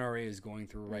what the NRA is going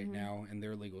through right now and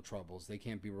their legal troubles. They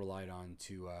can't be relied on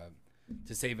to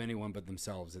save anyone but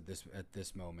themselves at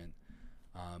this moment.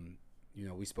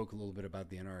 We spoke a little bit about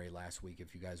the NRA last week,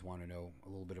 if you guys want to know a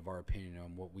little bit of our opinion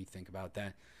on what we think about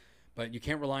that. But you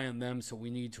can't rely on them, so we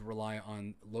need to rely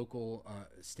on local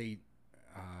state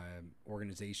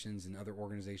organizations and other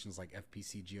organizations like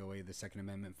FPCGOA, the Second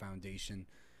Amendment Foundation.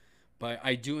 But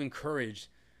I do encourage,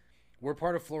 we're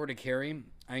part of Florida Carry.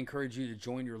 I encourage you to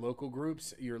join your local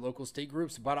groups, your local state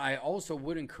groups, but I also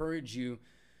would encourage you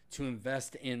to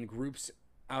invest in groups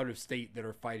out of state that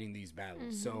are fighting these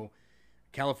battles. Mm-hmm. So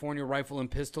California Rifle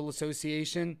and Pistol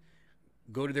Association,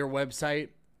 go to their website,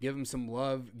 give them some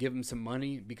love, give them some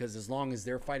money, because as long as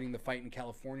they're fighting the fight in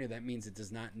California, that means it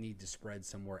does not need to spread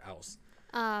somewhere else.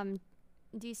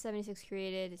 D76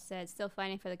 created, it said, still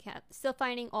fighting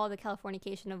all the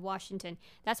Californication of Washington.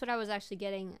 That's what I was actually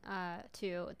getting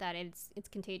to, that it's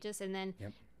contagious. And then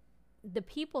the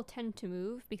people tend to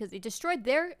move because it destroyed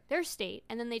their state,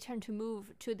 and then they tend to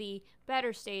move to the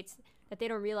better states that they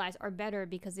don't realize are better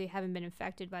because they haven't been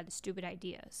infected by the stupid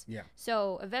ideas. Yeah.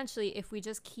 So eventually, if we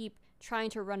just keep trying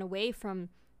to run away from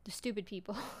the stupid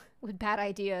people with bad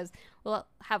ideas will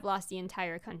have lost the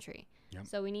entire country. Yep.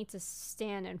 So we need to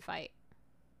stand and fight,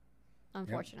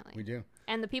 unfortunately. Yep, we do.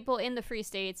 And the people in the free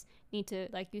states need to,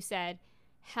 like you said,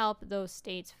 help those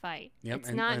states fight. Yep,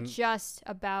 It's not just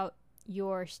about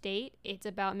your state. It's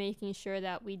about making sure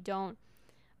that we don't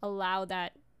allow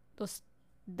that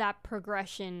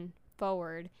progression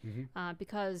forward,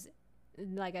 because,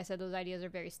 like I said, those ideas are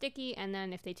very sticky, and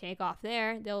then if they take off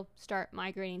there, they'll start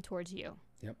migrating towards you.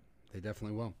 Yep, they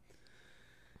definitely will.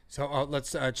 So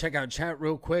let's check out chat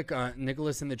real quick.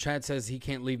 Nicholas in the chat says he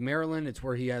can't leave Maryland. It's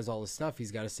where he has all his stuff.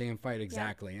 He's got to stay and fight.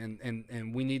 Exactly. Yeah.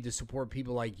 And we need to support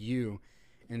people like you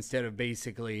instead of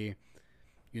basically,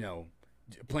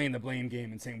 playing the blame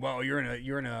game and saying, well, you're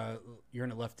in a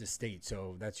leftist state,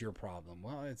 so that's your problem.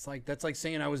 Well, that's like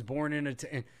saying I was born in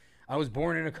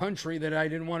a country that I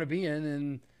didn't want to be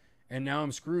in, and now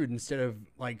I'm screwed, instead of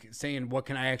like saying, what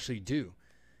can I actually do?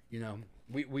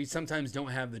 We sometimes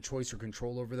don't have the choice or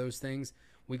control over those things.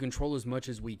 We control as much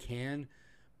as we can,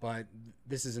 but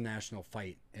this is a national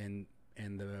fight,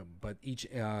 but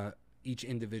each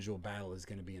individual battle is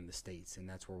going to be in the states, and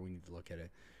that's where we need to look at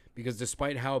it. Because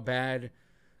despite how bad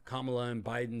Kamala and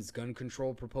Biden's gun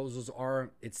control proposals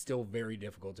are, it's still very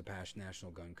difficult to pass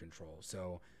national gun control.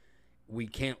 So we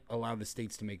can't allow the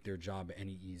states to make their job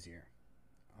any easier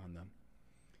on them.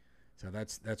 So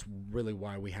that's really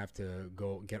why we have to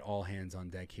go get all hands on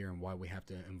deck here, and why we have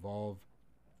to involve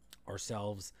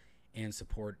ourselves and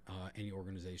support any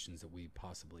organizations that we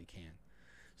possibly can.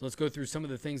 So let's go through some of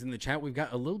the things in the chat. We've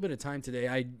got a little bit of time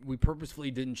today. We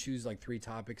purposefully didn't choose like 3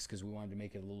 topics because we wanted to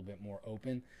make it a little bit more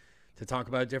open to talk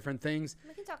about different things.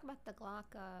 We can talk about the Glock.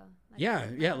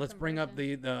 Yeah. Let's bring up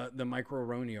the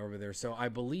micro-roni over there. So I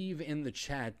believe in the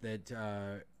chat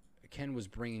that Ken was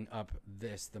bringing up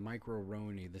the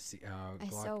micro-roni, the Glock.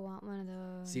 I so want one of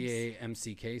those.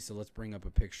 CAMCK. So let's bring up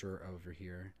a picture over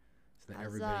here so that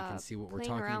everybody can see what we're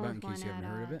talking about in case you haven't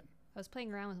heard of it. I was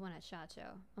playing around with one at SHOT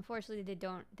Show. Unfortunately,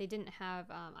 they didn't have.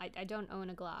 I don't own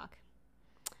a Glock,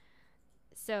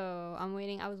 so I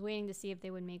was waiting to see if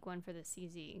they would make one for the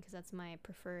CZ, because that's my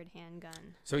preferred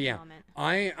handgun. So yeah,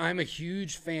 I'm a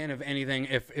huge fan of anything.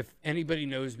 If anybody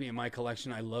knows me in my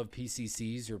collection, I love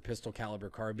PCCs, or pistol caliber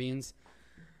carbines.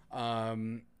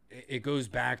 It goes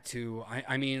back to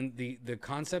I mean the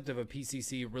concept of a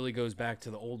PCC really goes back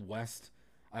to the Old West.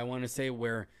 I want to say,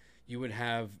 where you would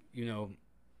have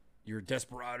your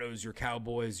desperados, your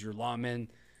cowboys, your lawmen,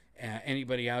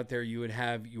 anybody out there, you would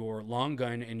have your long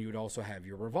gun, and you would also have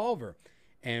your revolver.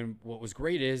 And what was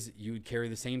great is you would carry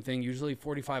the same thing, usually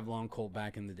 45 long Colt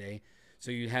back in the day. So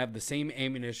you'd have the same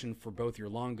ammunition for both your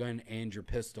long gun and your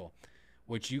pistol,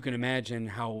 which you can imagine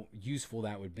how useful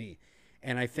that would be.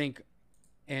 And I think,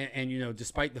 and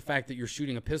despite the fact that you're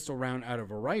shooting a pistol round out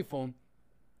of a rifle,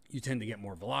 you tend to get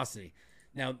more velocity.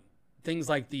 Now, things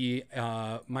like the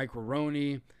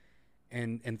micro-roni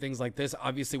and things like this,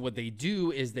 obviously what they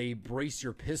do is they brace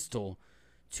your pistol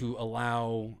to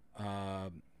allow,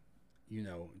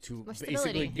 to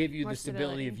basically give you the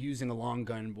stability of using a long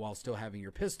gun while still having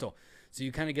your pistol. So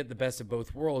you kind of get the best of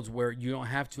both worlds, where you don't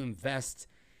have to invest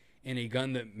in a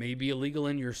gun that may be illegal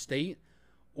in your state,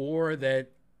 or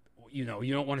that, you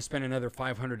don't want to spend another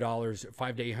 $500 to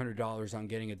 $800 on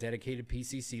getting a dedicated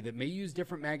PCC that may use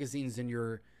different magazines than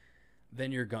your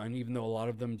gun, even though a lot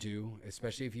of them do.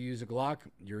 Especially if you use a Glock,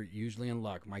 you're usually in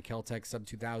luck. My Kel-Tec Sub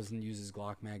 2000 uses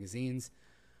Glock magazines.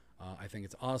 I think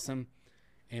it's awesome,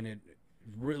 and it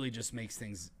really just makes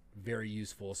things very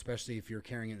useful, especially if you're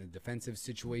carrying it in a defensive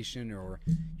situation, or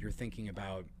you're thinking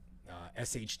about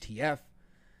SHTF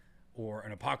or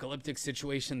an apocalyptic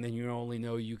situation. Then you only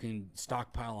know you can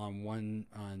stockpile on one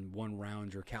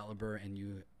round or caliber, and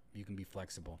you can be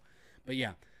flexible. But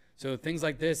yeah. So things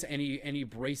like this, any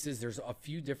braces, there's a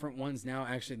few different ones now.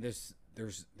 Actually, there's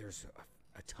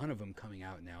a ton of them coming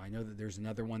out now. I know that there's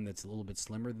another one that's a little bit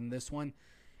slimmer than this one,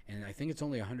 and I think it's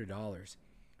only $100.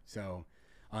 So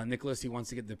Nicholas, he wants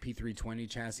to get the P320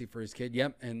 chassis for his kid.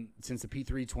 Yep, and since the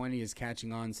P320 is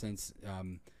catching on, since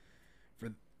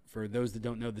for those that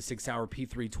don't know, the 6-hour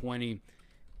P320,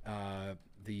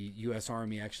 the U.S.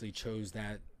 Army actually chose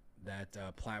that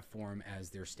platform as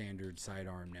their standard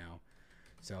sidearm now.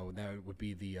 So that would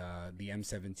be the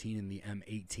M17 and the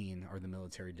M18 are the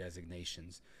military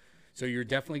designations. So you're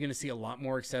definitely going to see a lot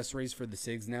more accessories for the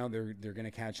SIGs now. They're going to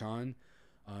catch on.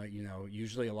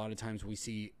 Usually a lot of times we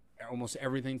see almost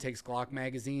everything takes Glock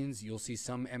magazines. You'll see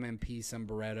some MMP, some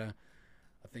Beretta,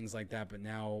 things like that. But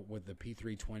now with the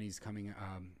P320s coming,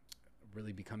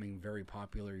 really becoming very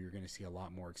popular, you're going to see a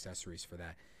lot more accessories for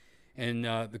that. And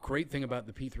the great thing about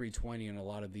the P320 and a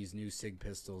lot of these new SIG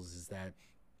pistols is that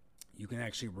you can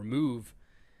actually remove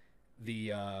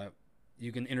the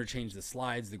you can interchange the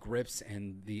slides, the grips,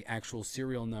 and the actual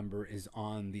serial number is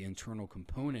on the internal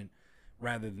component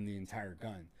rather than the entire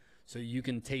gun. So you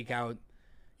can take out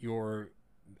your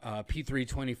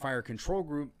P320 fire control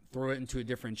group, throw it into a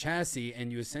different chassis,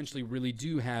 and you essentially really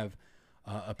do have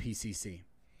a PCC.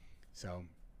 So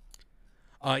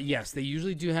yes, they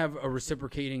usually do have a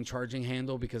reciprocating charging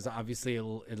handle because obviously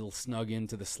it'll snug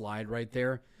into the slide right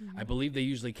there. Mm-hmm. I believe they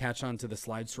usually catch on to the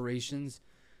slide serrations,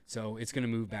 so it's going to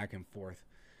move back and forth.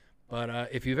 But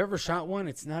if you've ever shot one,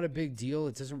 it's not a big deal.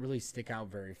 It doesn't really stick out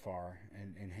very far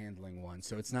in handling one.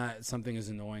 So it's not something as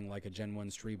annoying like a Gen 1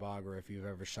 Streebog, or if you've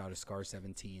ever shot a Scar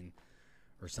 17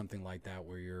 or something like that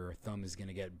where your thumb is going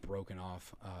to get broken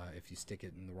off if you stick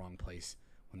it in the wrong place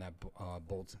when that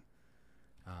bolt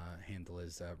handle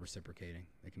is reciprocating.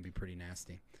 It can be pretty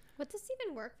nasty. Would this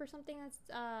even work for something that's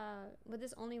would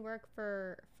this only work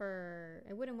for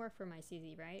it wouldn't work for my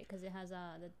CZ, right? Because it has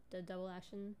the double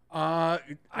action. I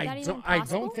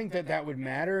don't think that would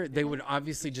matter. They would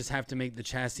obviously just have to make the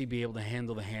chassis be able to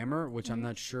handle the hammer, which I'm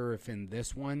not sure if in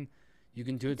this one you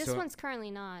can do it. This one's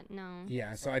currently not. No.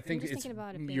 Yeah, so I think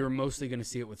you're mostly going to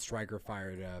see it with striker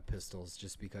fired pistols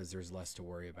just because there's less to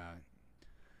worry about.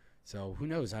 So who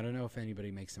knows? I don't know if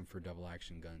anybody makes them for double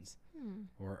action guns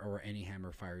or any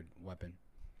hammer fired weapon.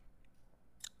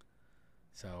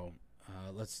 So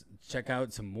let's check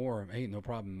out some more. Hey, no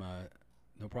problem.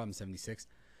 No problem. 76.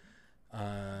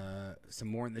 Some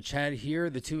more in the chat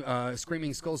here. The two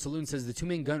Screaming Skull Saloon says the two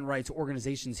main gun rights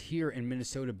organizations here in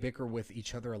Minnesota bicker with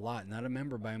each other a lot. Not a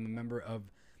member, but I'm a member of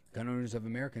Gun Owners of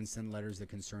America and send letters that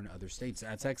concern other states.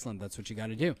 That's excellent. That's what you got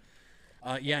to do.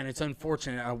 Yeah, and it's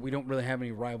unfortunate. We don't really have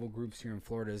any rival groups here in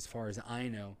Florida as far as I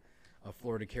know.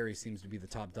 Florida Carry seems to be the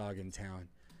top dog in town,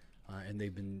 and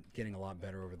they've been getting a lot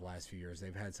better over the last few years.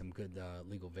 They've had some good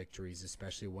legal victories,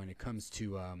 especially when it comes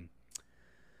to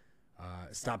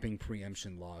stopping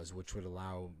preemption laws, which would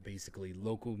allow basically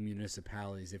local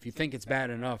municipalities. If you think it's bad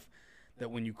enough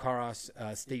that when you cross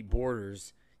state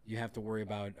borders, you have to worry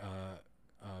about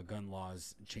gun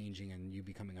laws changing and you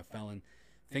becoming a felon,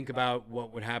 think about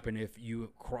what would happen if you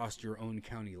crossed your own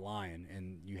county line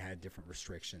and you had different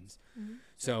restrictions. Mm-hmm.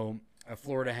 So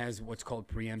Florida has what's called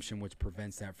preemption, which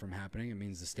prevents that from happening. It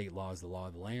means the state law is the law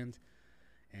of the land,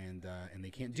 and they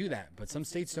can't do that. But some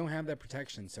states don't have that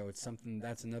protection, so it's something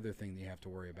that's another thing that you have to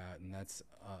worry about, and that's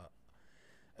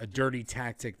a dirty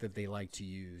tactic that they like to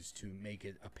use to make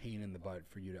it a pain in the butt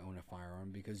for you to own a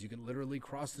firearm, because you can literally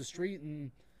cross the street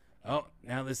and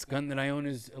now this gun that I own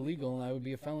is illegal, and I would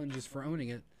be a felon just for owning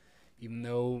it, even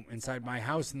though inside my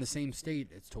house in the same state,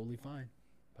 it's totally fine.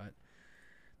 But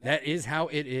that is how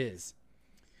it is.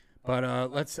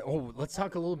 But let's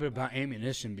talk a little bit about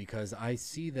ammunition, because I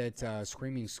see that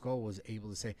Screaming Skull was able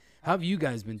to say, how have you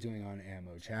guys been doing on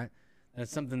ammo, chat?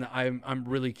 That's something that I'm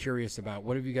really curious about.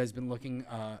 What have you guys been looking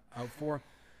out for?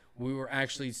 We were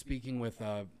actually speaking with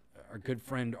our good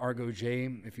friend Argo J.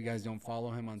 If you guys don't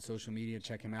follow him on social media,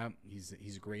 check him out. He's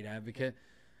a great advocate.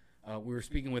 We were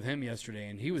speaking with him yesterday,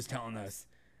 and he was telling us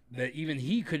that even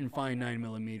he couldn't find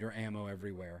 9mm ammo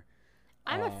everywhere.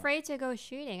 I'm afraid to go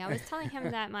shooting. I was telling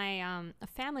him that my a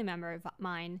family member of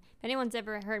mine, if anyone's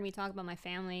ever heard me talk about my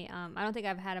family, I don't think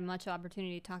I've had a much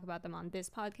opportunity to talk about them on this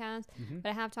podcast, but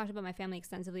I have talked about my family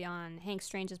extensively on Hank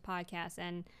Strange's podcast,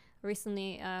 and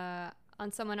recently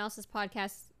on someone else's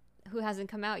podcast who hasn't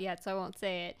come out yet, so I won't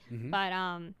say it. But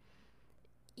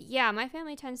yeah, my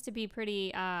family tends to be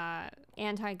pretty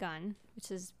anti-gun, which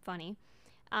is funny.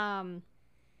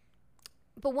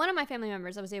 But one of my family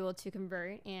members I was able to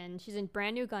convert, and she's a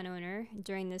brand new gun owner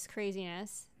during this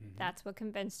craziness. That's what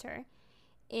convinced her.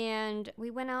 And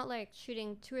we went out like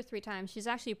shooting 2 or 3 times. She's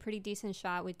actually a pretty decent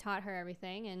shot. We taught her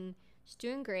everything, and she's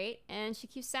doing great. And she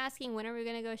keeps asking, when are we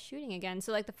going to go shooting again?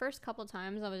 So like the first couple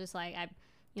times I was just like, I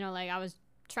was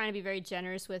trying to be very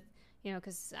generous with,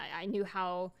 because I knew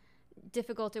how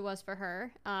difficult it was for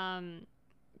her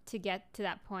to get to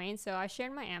that point. So I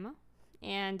shared my ammo,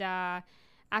 and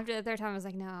after the 3rd time I was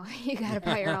like, no, you gotta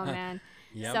buy your own, man.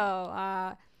 Yep.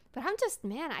 So but I'm just,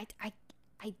 man,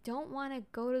 I don't want to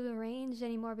go to the range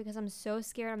anymore because I'm so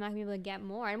scared I'm not gonna be able to get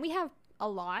more. And we have a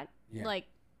lot like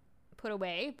put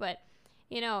away, but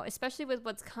especially with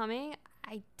what's coming,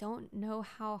 I don't know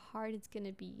how hard it's going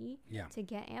to be to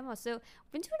get ammo. So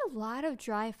I've been doing a lot of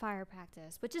dry fire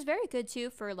practice, which is very good too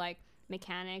for like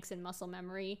mechanics and muscle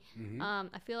memory.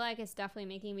 I feel like it's definitely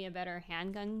making me a better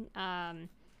handgun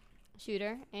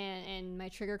shooter, and my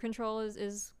trigger control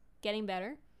is getting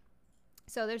better.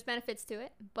 So there's benefits to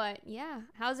it. But yeah,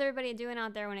 how's everybody doing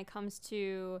out there when it comes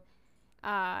to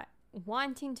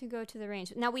wanting to go to the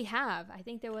range. Now I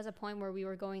think there was a point where we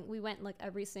went like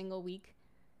every single week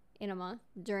in a month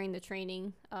during the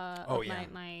training of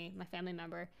my family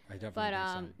member. I definitely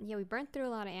think so. Yeah, we burnt through a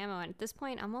lot of ammo, and at this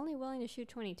point I'm only willing to shoot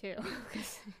 22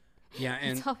 because yeah,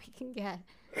 and that's all we can get.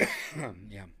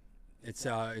 Yeah,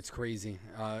 it's crazy.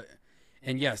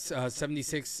 And yes,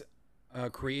 76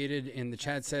 created in the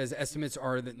chat says estimates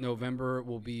are that November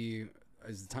will be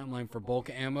as the timeline for bulk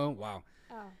ammo. Wow.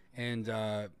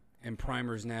 Oh. And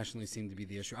primers nationally seem to be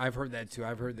the issue. I've heard that too.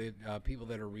 I've heard that people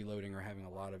that are reloading are having a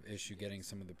lot of issue getting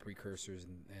some of the precursors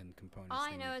and components. All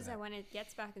I know is that when it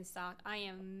gets back in stock, I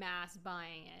am mass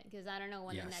buying it because I don't know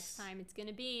when the next time it's going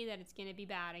to be that it's going to be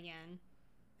bad again.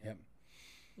 Yep.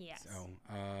 Yes. So,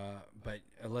 but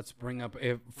let's bring up,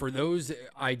 for those,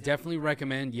 I definitely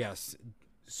recommend, yes,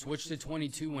 switch to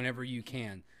 22 whenever you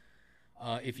can.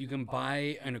 If you can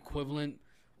buy an equivalent,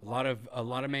 a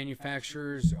lot of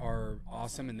manufacturers are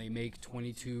awesome and they make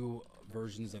 22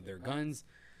 versions of their guns,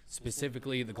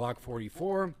 specifically the Glock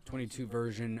 44, 22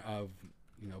 version of,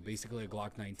 basically a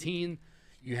Glock 19.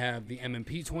 You have the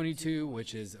M&P 22,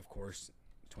 which is, of course,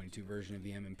 22 version of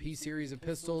the M&P series of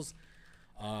pistols.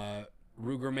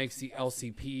 Ruger makes the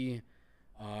LCP,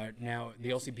 now the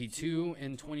LCP2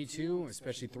 and 22,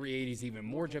 especially 380 is even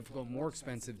more difficult, more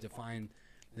expensive to find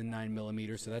than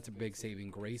 9mm, so that's a big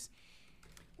saving grace.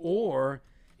 Or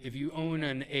if you own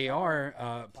an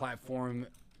AR platform,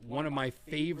 one of my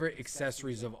favorite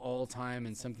accessories of all time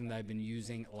and something that I've been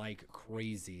using like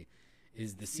crazy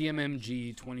is the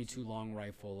CMMG 22 long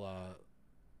rifle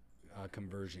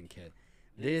conversion kit.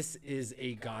 This is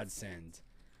a godsend.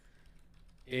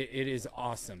 It is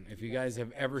awesome. If you guys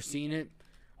have ever seen it,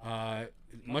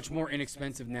 much more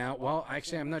inexpensive now. Well,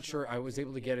 actually, I'm not sure. I was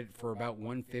able to get it for about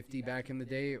 $150 back in the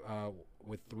day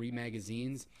with 3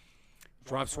 magazines.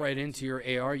 Drops right into your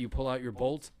AR. You pull out your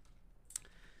bolt.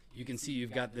 You can see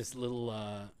you've got this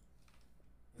little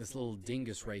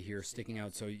dingus right here sticking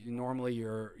out. So normally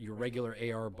your regular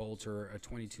AR bolt or a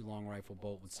 22 long rifle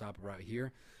bolt would stop right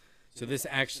here. So this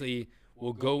actually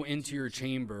will go into your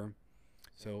chamber.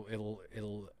 So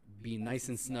it'll be nice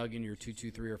and snug in your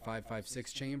 223 or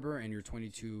 5.56 chamber, and your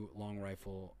 22 long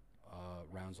rifle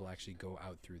rounds will actually go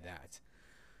out through that.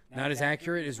 Not as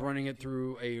accurate as running it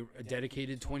through a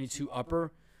dedicated 22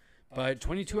 upper, but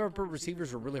 22 upper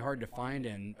receivers are really hard to find,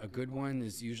 and a good one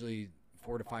is usually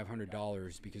 $400 to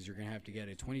 $500 because you're going to have to get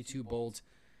a 22 bolt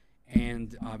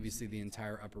and obviously the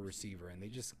entire upper receiver, and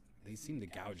they seem to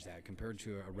gouge that compared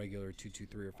to a regular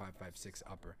 223 or 5.56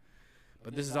 upper.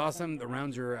 But this is awesome. The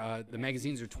rounds are the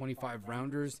magazines are 25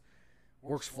 rounders.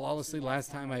 Works flawlessly.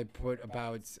 Last time I put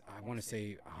about, I want to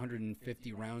say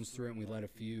 150 rounds through it, and we let a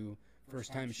few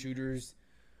first-time shooters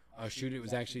shoot it. It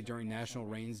was actually during National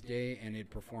Range Day, and it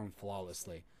performed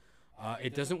flawlessly.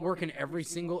 It doesn't work in every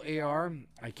single AR.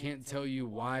 I can't tell you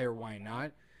why or why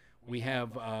not. We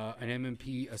have an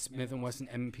M&P, a Smith & Wesson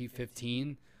M&P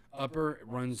 15 upper. It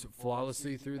runs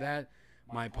flawlessly through that.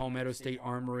 My Palmetto State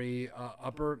Armory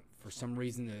upper, for some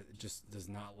reason, it just does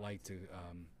not like to.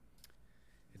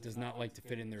 It does not like to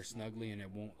fit in there snugly, and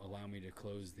it won't allow me to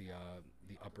close the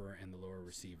upper and the lower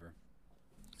receiver.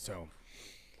 So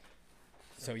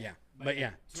yeah, but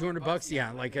yeah, $200.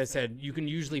 Yeah, like I said, you can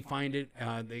usually find it.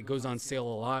 It goes on sale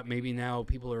a lot. Maybe now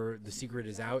the secret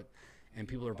is out, and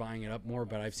people are buying it up more.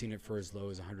 But I've seen it for as low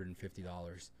as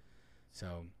 $150.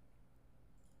 So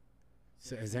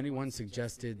has anyone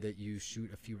suggested that you shoot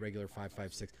a few regular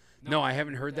 5.56? No, I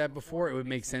haven't heard that before. It would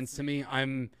make sense to me.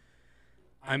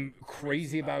 I'm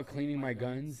crazy about cleaning my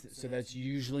guns, so that's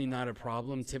usually not a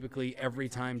problem. Typically, every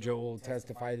time Joe will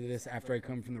testify to this, after I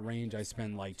come from the range, I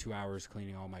spend like 2 hours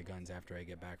cleaning all my guns after I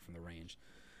get back from the range.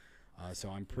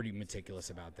 So I'm pretty meticulous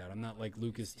about that. I'm not like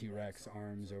Lucas T-Rex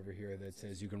Arms over here that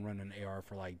says you can run an AR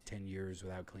for like 10 years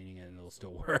without cleaning it and it'll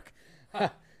still work.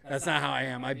 That's not how I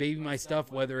am. I baby my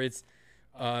stuff, whether it's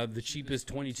the cheapest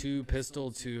 22 pistol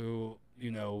to,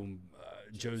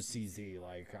 Joe's CZ.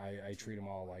 Like I treat them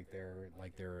all like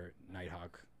they're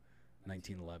Nighthawk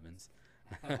 1911s.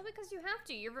 Well, because you have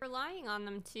to. You're relying on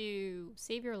them to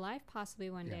save your life possibly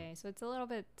one day. So it's a little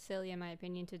bit silly, in my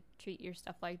opinion, to treat your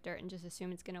stuff like dirt and just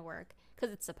assume it's going to work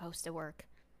because it's supposed to work.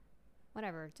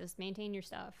 Whatever. Just maintain your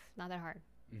stuff. Not that hard.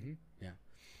 Mm-hmm. Yeah.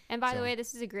 And by the way,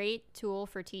 this is a great tool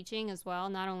for teaching as well.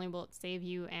 Not only will it save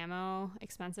you ammo,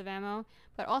 expensive ammo,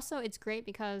 but also it's great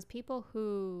because people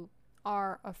who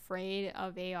are afraid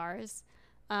of ARs,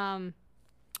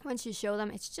 once you show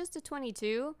them it's just a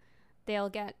 22, they'll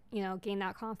get, gain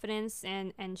that confidence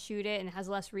and shoot it, and it has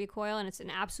less recoil, and it's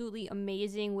an absolutely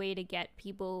amazing way to get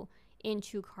people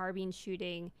into carbine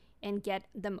shooting and get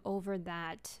them over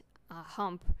that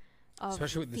hump of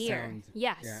especially with the fear. sound.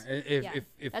 Yes. Yeah.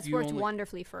 If That's you worked only,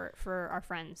 wonderfully for our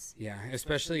friends. Yeah,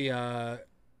 especially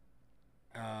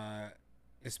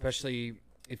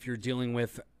if you're dealing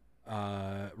with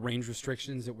range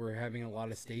restrictions that we're having in a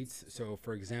lot of states. So,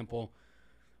 for example,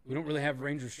 we don't really have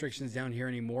range restrictions down here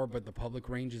anymore, but the public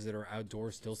ranges that are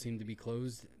outdoors still seem to be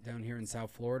closed down here in South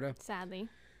Florida. Sadly.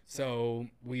 So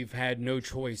we've had no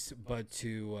choice but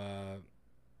to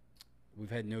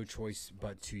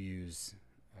use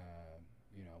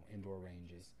indoor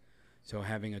ranges. So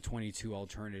having a 22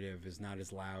 alternative is not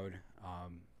as loud,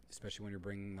 especially when you're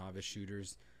bringing novice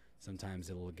shooters. Sometimes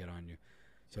it'll get on you.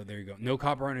 So there you go. No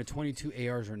copper on a 22.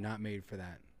 ARs are not made for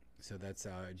that. So that's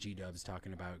G-Dubs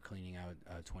talking about cleaning out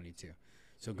 22.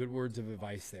 So good words of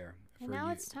advice there. And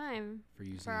now it's time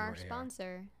for our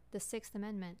sponsor, the Sixth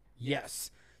Amendment.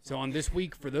 Yes. So on this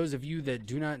week, for those of you that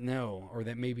do not know or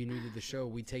that may be new to the show,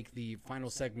 we take the final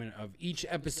segment of each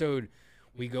episode.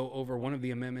 We go over one of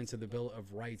the amendments of the Bill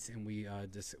of Rights, and we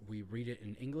read it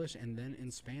in English and then in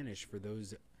Spanish for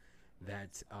those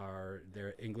that are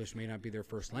their English may not be their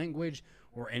first language,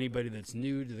 or anybody that's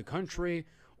new to the country,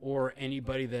 or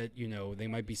anybody that, they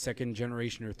might be second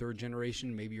generation or third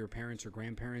generation. Maybe your parents or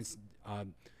grandparents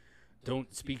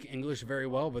don't speak English very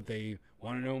well, but they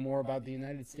want to know more about the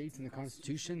United States and the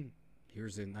Constitution.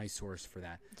 Here's a nice source for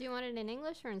that. Do you want it in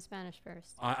English or in Spanish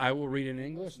first? I will read it in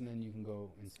English, and then you can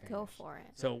go in Spanish. Go for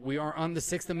it. So we are on the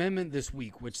Sixth Amendment this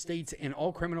week, which states, in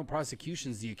all criminal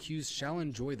prosecutions, the accused shall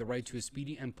enjoy the right to a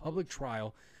speedy and public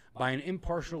trial by an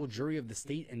impartial jury of the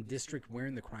state and district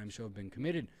wherein the crime shall have been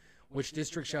committed, which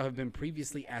district shall have been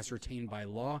previously ascertained by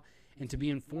law, and to be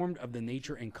informed of the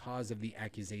nature and cause of the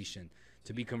accusation,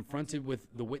 to be confronted with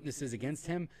the witnesses against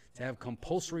him, to have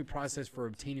compulsory process for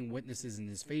obtaining witnesses in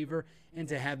his favor, and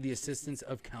to have the assistance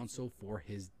of counsel for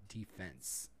his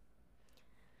defense.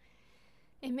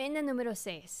 Enmienda número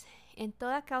 6. En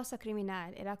toda causa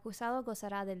criminal, el acusado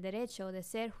gozará del derecho de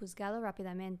ser juzgado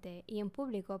rápidamente y en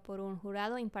público por un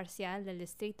jurado imparcial del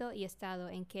distrito y estado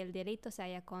en que el delito se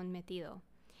haya cometido.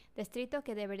 Distrito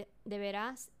que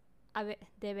deberá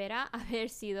haber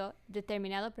sido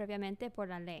determinado previamente por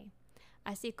la ley,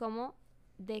 así como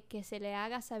de que se le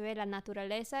haga saber la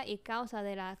naturaleza y causa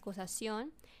de la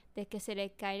acusación, de que se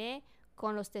le caerá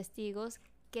con los testigos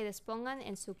que dispongan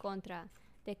en su contra,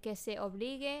 de que se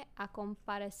obligue a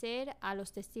comparecer a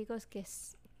los testigos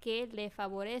que le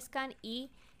favorezcan y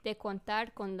de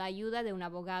contar con la ayuda de un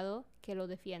abogado que lo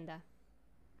defienda.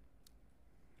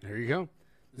 There you go.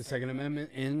 The Second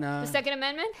Amendment in... the Second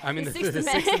Amendment? I mean, the Sixth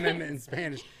Amendment in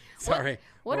Spanish. Sorry.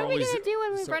 What are we going to do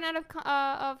when we run out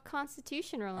of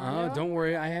Constitution, Rolando? Don't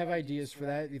worry. I have ideas for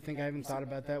that. You think I haven't thought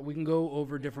about that? We can go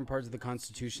over different parts of the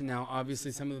Constitution. Now,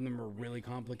 obviously, some of them are really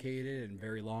complicated and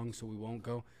very long, so we won't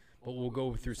go. But we'll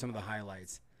go through some of the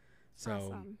highlights.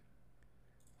 So,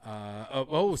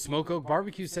 awesome. Smoke Oak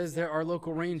Barbecue says that our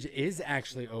local range is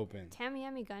actually open.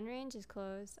 Tamiami Gun Range is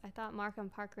closed. I thought Markham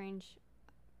Park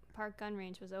Gun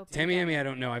Range was open. Tamiami, I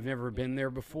don't know. I've never been there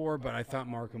before, but I thought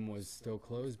Markham was still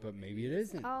closed, but maybe it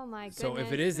isn't. Oh, my goodness. So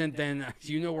if it isn't, then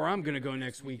you know where I'm going to go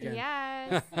next weekend.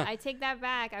 Yes. I take that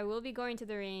back. I will be going to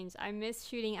the range. I miss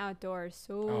shooting outdoors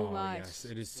so much. Yes,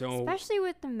 it is so... Especially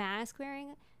with the mask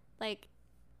wearing. Like,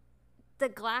 the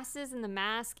glasses and the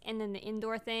mask and then the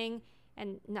indoor thing.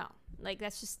 And no. Like,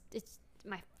 that's just...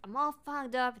 I'm all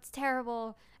fogged up. It's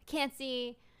terrible. I can't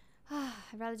see.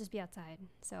 I'd rather just be outside.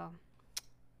 So...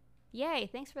 Yay,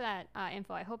 thanks for that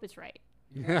info. I hope it's right.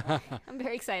 I'm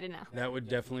very excited now. That would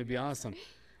definitely be awesome.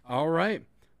 All right.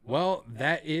 Well,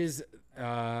 that is...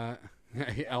 I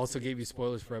also gave you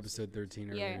spoilers for episode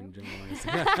 13 earlier. And didn't want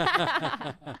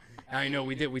to I know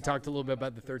we did. We talked a little bit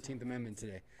about the 13th Amendment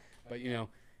today. But,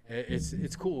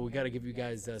 it's cool. We got to give you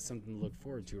guys something to look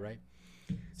forward to, right?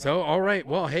 So, all right.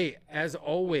 Well, hey, as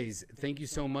always, thank you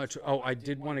so much. Oh, I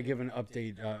did want to give an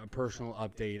update, a personal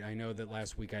update. I know that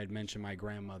last week I had mentioned my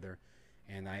grandmother,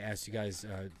 and I asked you guys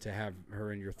to have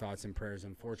her in your thoughts and prayers.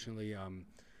 Unfortunately,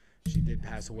 she did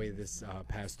pass away this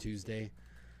past Tuesday.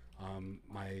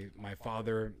 My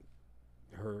father,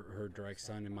 her direct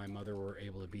son, and my mother were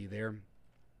able to be there.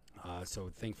 So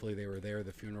thankfully they were there.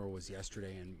 The funeral was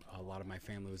yesterday, and a lot of my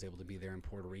family was able to be there in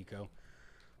Puerto Rico.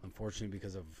 Unfortunately,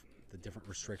 because of the different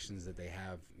restrictions that they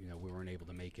have, we weren't able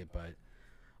to make it, but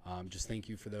just thank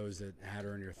you for those that had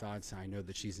her in your thoughts. I know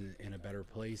that she's in a better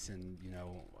place, and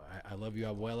I love you,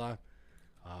 abuela,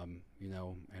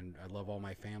 and I love all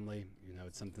my family.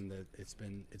 It's something that it's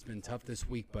been tough this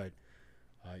week, but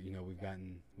we've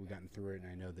gotten through it,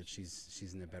 and I know that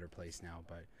she's in a better place now.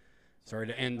 But sorry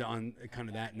to end on kind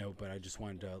of that note, but I just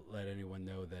wanted to let anyone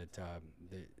know that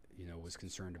was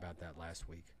concerned about that last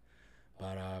week.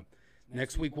 But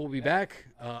next week we'll be back.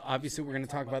 Obviously, we're going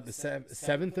to talk about the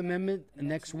Seventh Amendment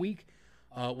next week.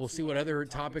 We'll see what other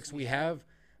topics we have.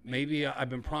 Maybe I've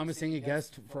been promising a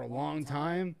guest for a long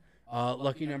time.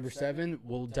 Lucky number 7.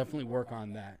 We'll definitely work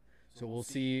on that. So we'll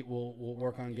see. We'll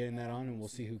work on getting that on, and we'll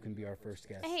see who can be our first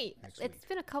guest. Hey, next week. It's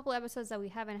been a couple episodes that we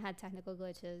haven't had technical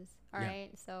glitches. All right,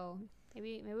 so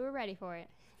maybe we're ready for it.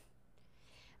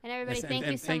 And everybody, thank you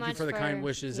so much. Thank you for the kind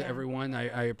wishes, everyone.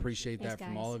 I appreciate that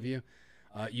from all of you.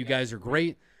 You guys are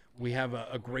great. We have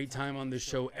a great time on this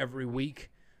show every week.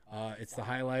 It's the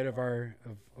highlight of our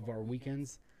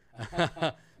weekends.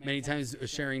 Many times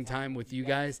sharing time with you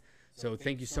guys. So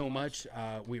thank you so much.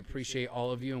 We appreciate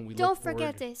all of you, and we don't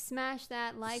forget to smash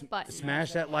that like button.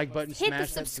 Smash that like button. Hit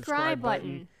smash the subscribe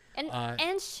button.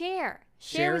 And share.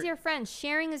 Share with your friends.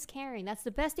 Sharing is caring. That's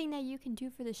the best thing that you can do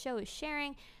for the show is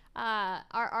sharing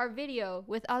our video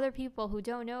with other people who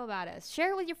don't know about us.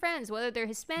 Share it with your friends, whether they're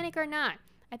Hispanic or not.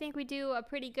 I think we do a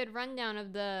pretty good rundown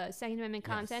of the Second Amendment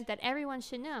content that everyone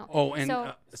should know. Oh,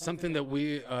 and something that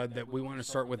we want to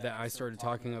start with that I started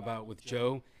talking about with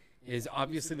Joe is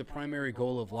obviously the primary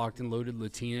goal of Locked and Loaded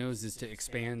Latinos is to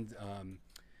expand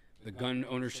the gun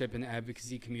ownership and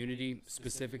advocacy community,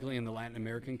 specifically in the Latin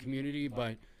American community,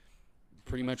 but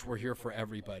pretty much we're here for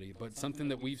everybody. But something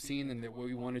that we've seen and that what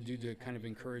we want to do to kind of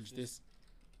encourage this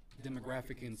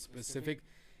demographic in specific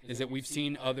is that we've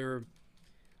seen other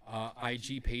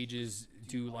IG pages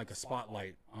do like a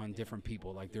spotlight on different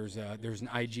people. Like there's an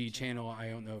IG channel, I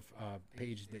don't know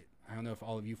if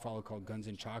all of you follow, called Guns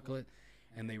and Chocolate,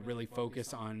 and they really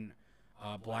focus on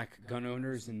black gun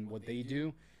owners and what they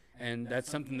do. And that's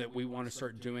something that we want to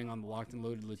start doing on the Locked and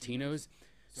Loaded Latinos.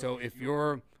 So if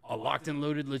you're a Locked and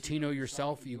Loaded Latino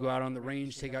yourself, you go out on the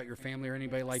range, take out your family or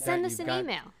anybody like that. Send us an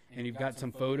email. And you've got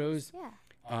some photos.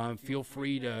 Yeah. Feel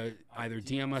free to either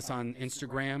DM us on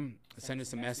Instagram, send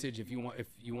us a message if you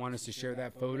want us to share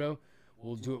that photo.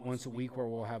 We'll do it once a week where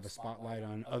we'll have a spotlight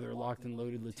on other Locked and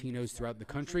Loaded Latinos throughout the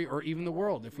country or even the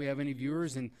world. If we have any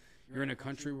viewers and you're in a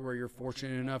country where you're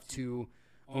fortunate enough to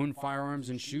own firearms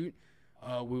and shoot,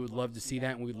 we would love to see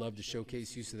that, and we'd love to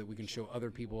showcase you so that we can show other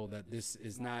people that this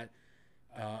is not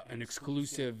an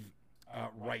exclusive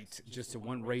right just to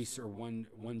one race or one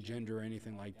gender or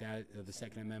anything like that. The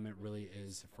Second Amendment really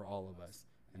is for all of us,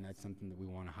 and that's something that we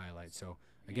want to highlight. So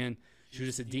again, shoot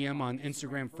us a DM on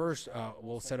Instagram first.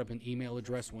 We'll set up an email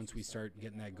address once we start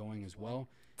getting that going as well.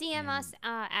 DM us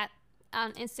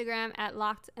on Instagram at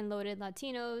Locked and Loaded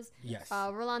Latinos. Yes.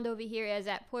 Rolando over here is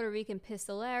at Puerto Rican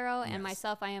Pistolero, and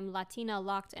myself, I am Latina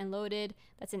Locked and Loaded.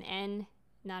 That's an N,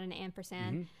 not an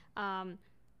ampersand.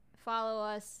 Follow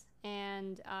us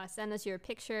and send us your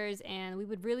pictures, and we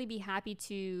would really be happy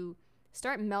to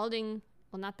start melding.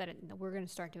 Well, not that we're going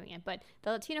to start doing it, but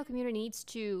the Latino community needs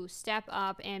to step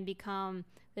up and become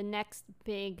the next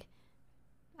big,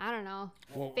 I don't know,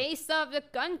 face of the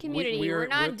gun community. We're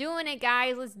not doing it,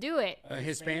 guys. Let's do it.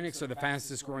 Hispanics are the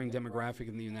fastest growing demographic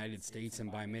in the United States,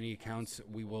 and by many accounts,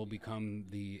 we will become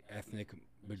the ethnic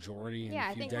majority in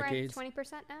a few decades. I think we're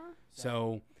at 20% now.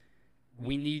 So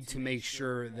we need to make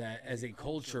sure that as a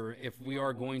culture, if we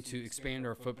are going to expand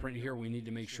our footprint here, we need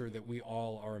to make sure that we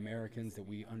all are Americans, that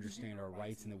we understand our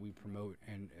rights, and that we promote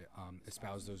and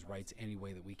espouse those rights any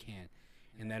way that we can.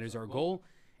 And that is our goal.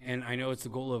 And I know it's the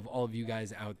goal of all of you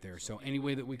guys out there. So any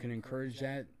way that we can encourage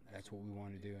that, that's what we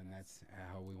want to do, and that's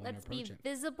how we want to approach it. Let's be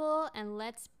visible and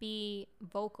let's be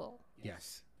vocal.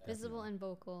 Yes. Visible and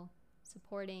vocal,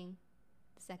 supporting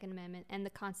the Second Amendment and the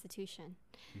Constitution.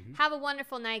 Have a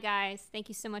wonderful night, guys. Thank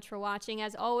you so much for watching.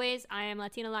 As always, I am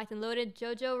Latina Locked and Loaded,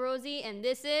 JoJo Rosie, and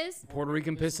this is Puerto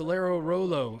Rican Pistolero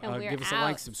Rolo. Give us a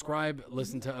like, out. Subscribe,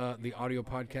 listen to the audio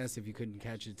podcast if you couldn't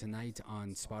catch it tonight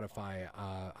on Spotify,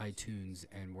 iTunes,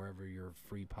 and wherever your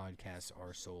free podcasts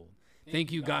are sold.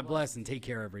 Thank you. God bless, and take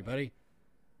care, everybody.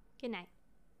 Good night.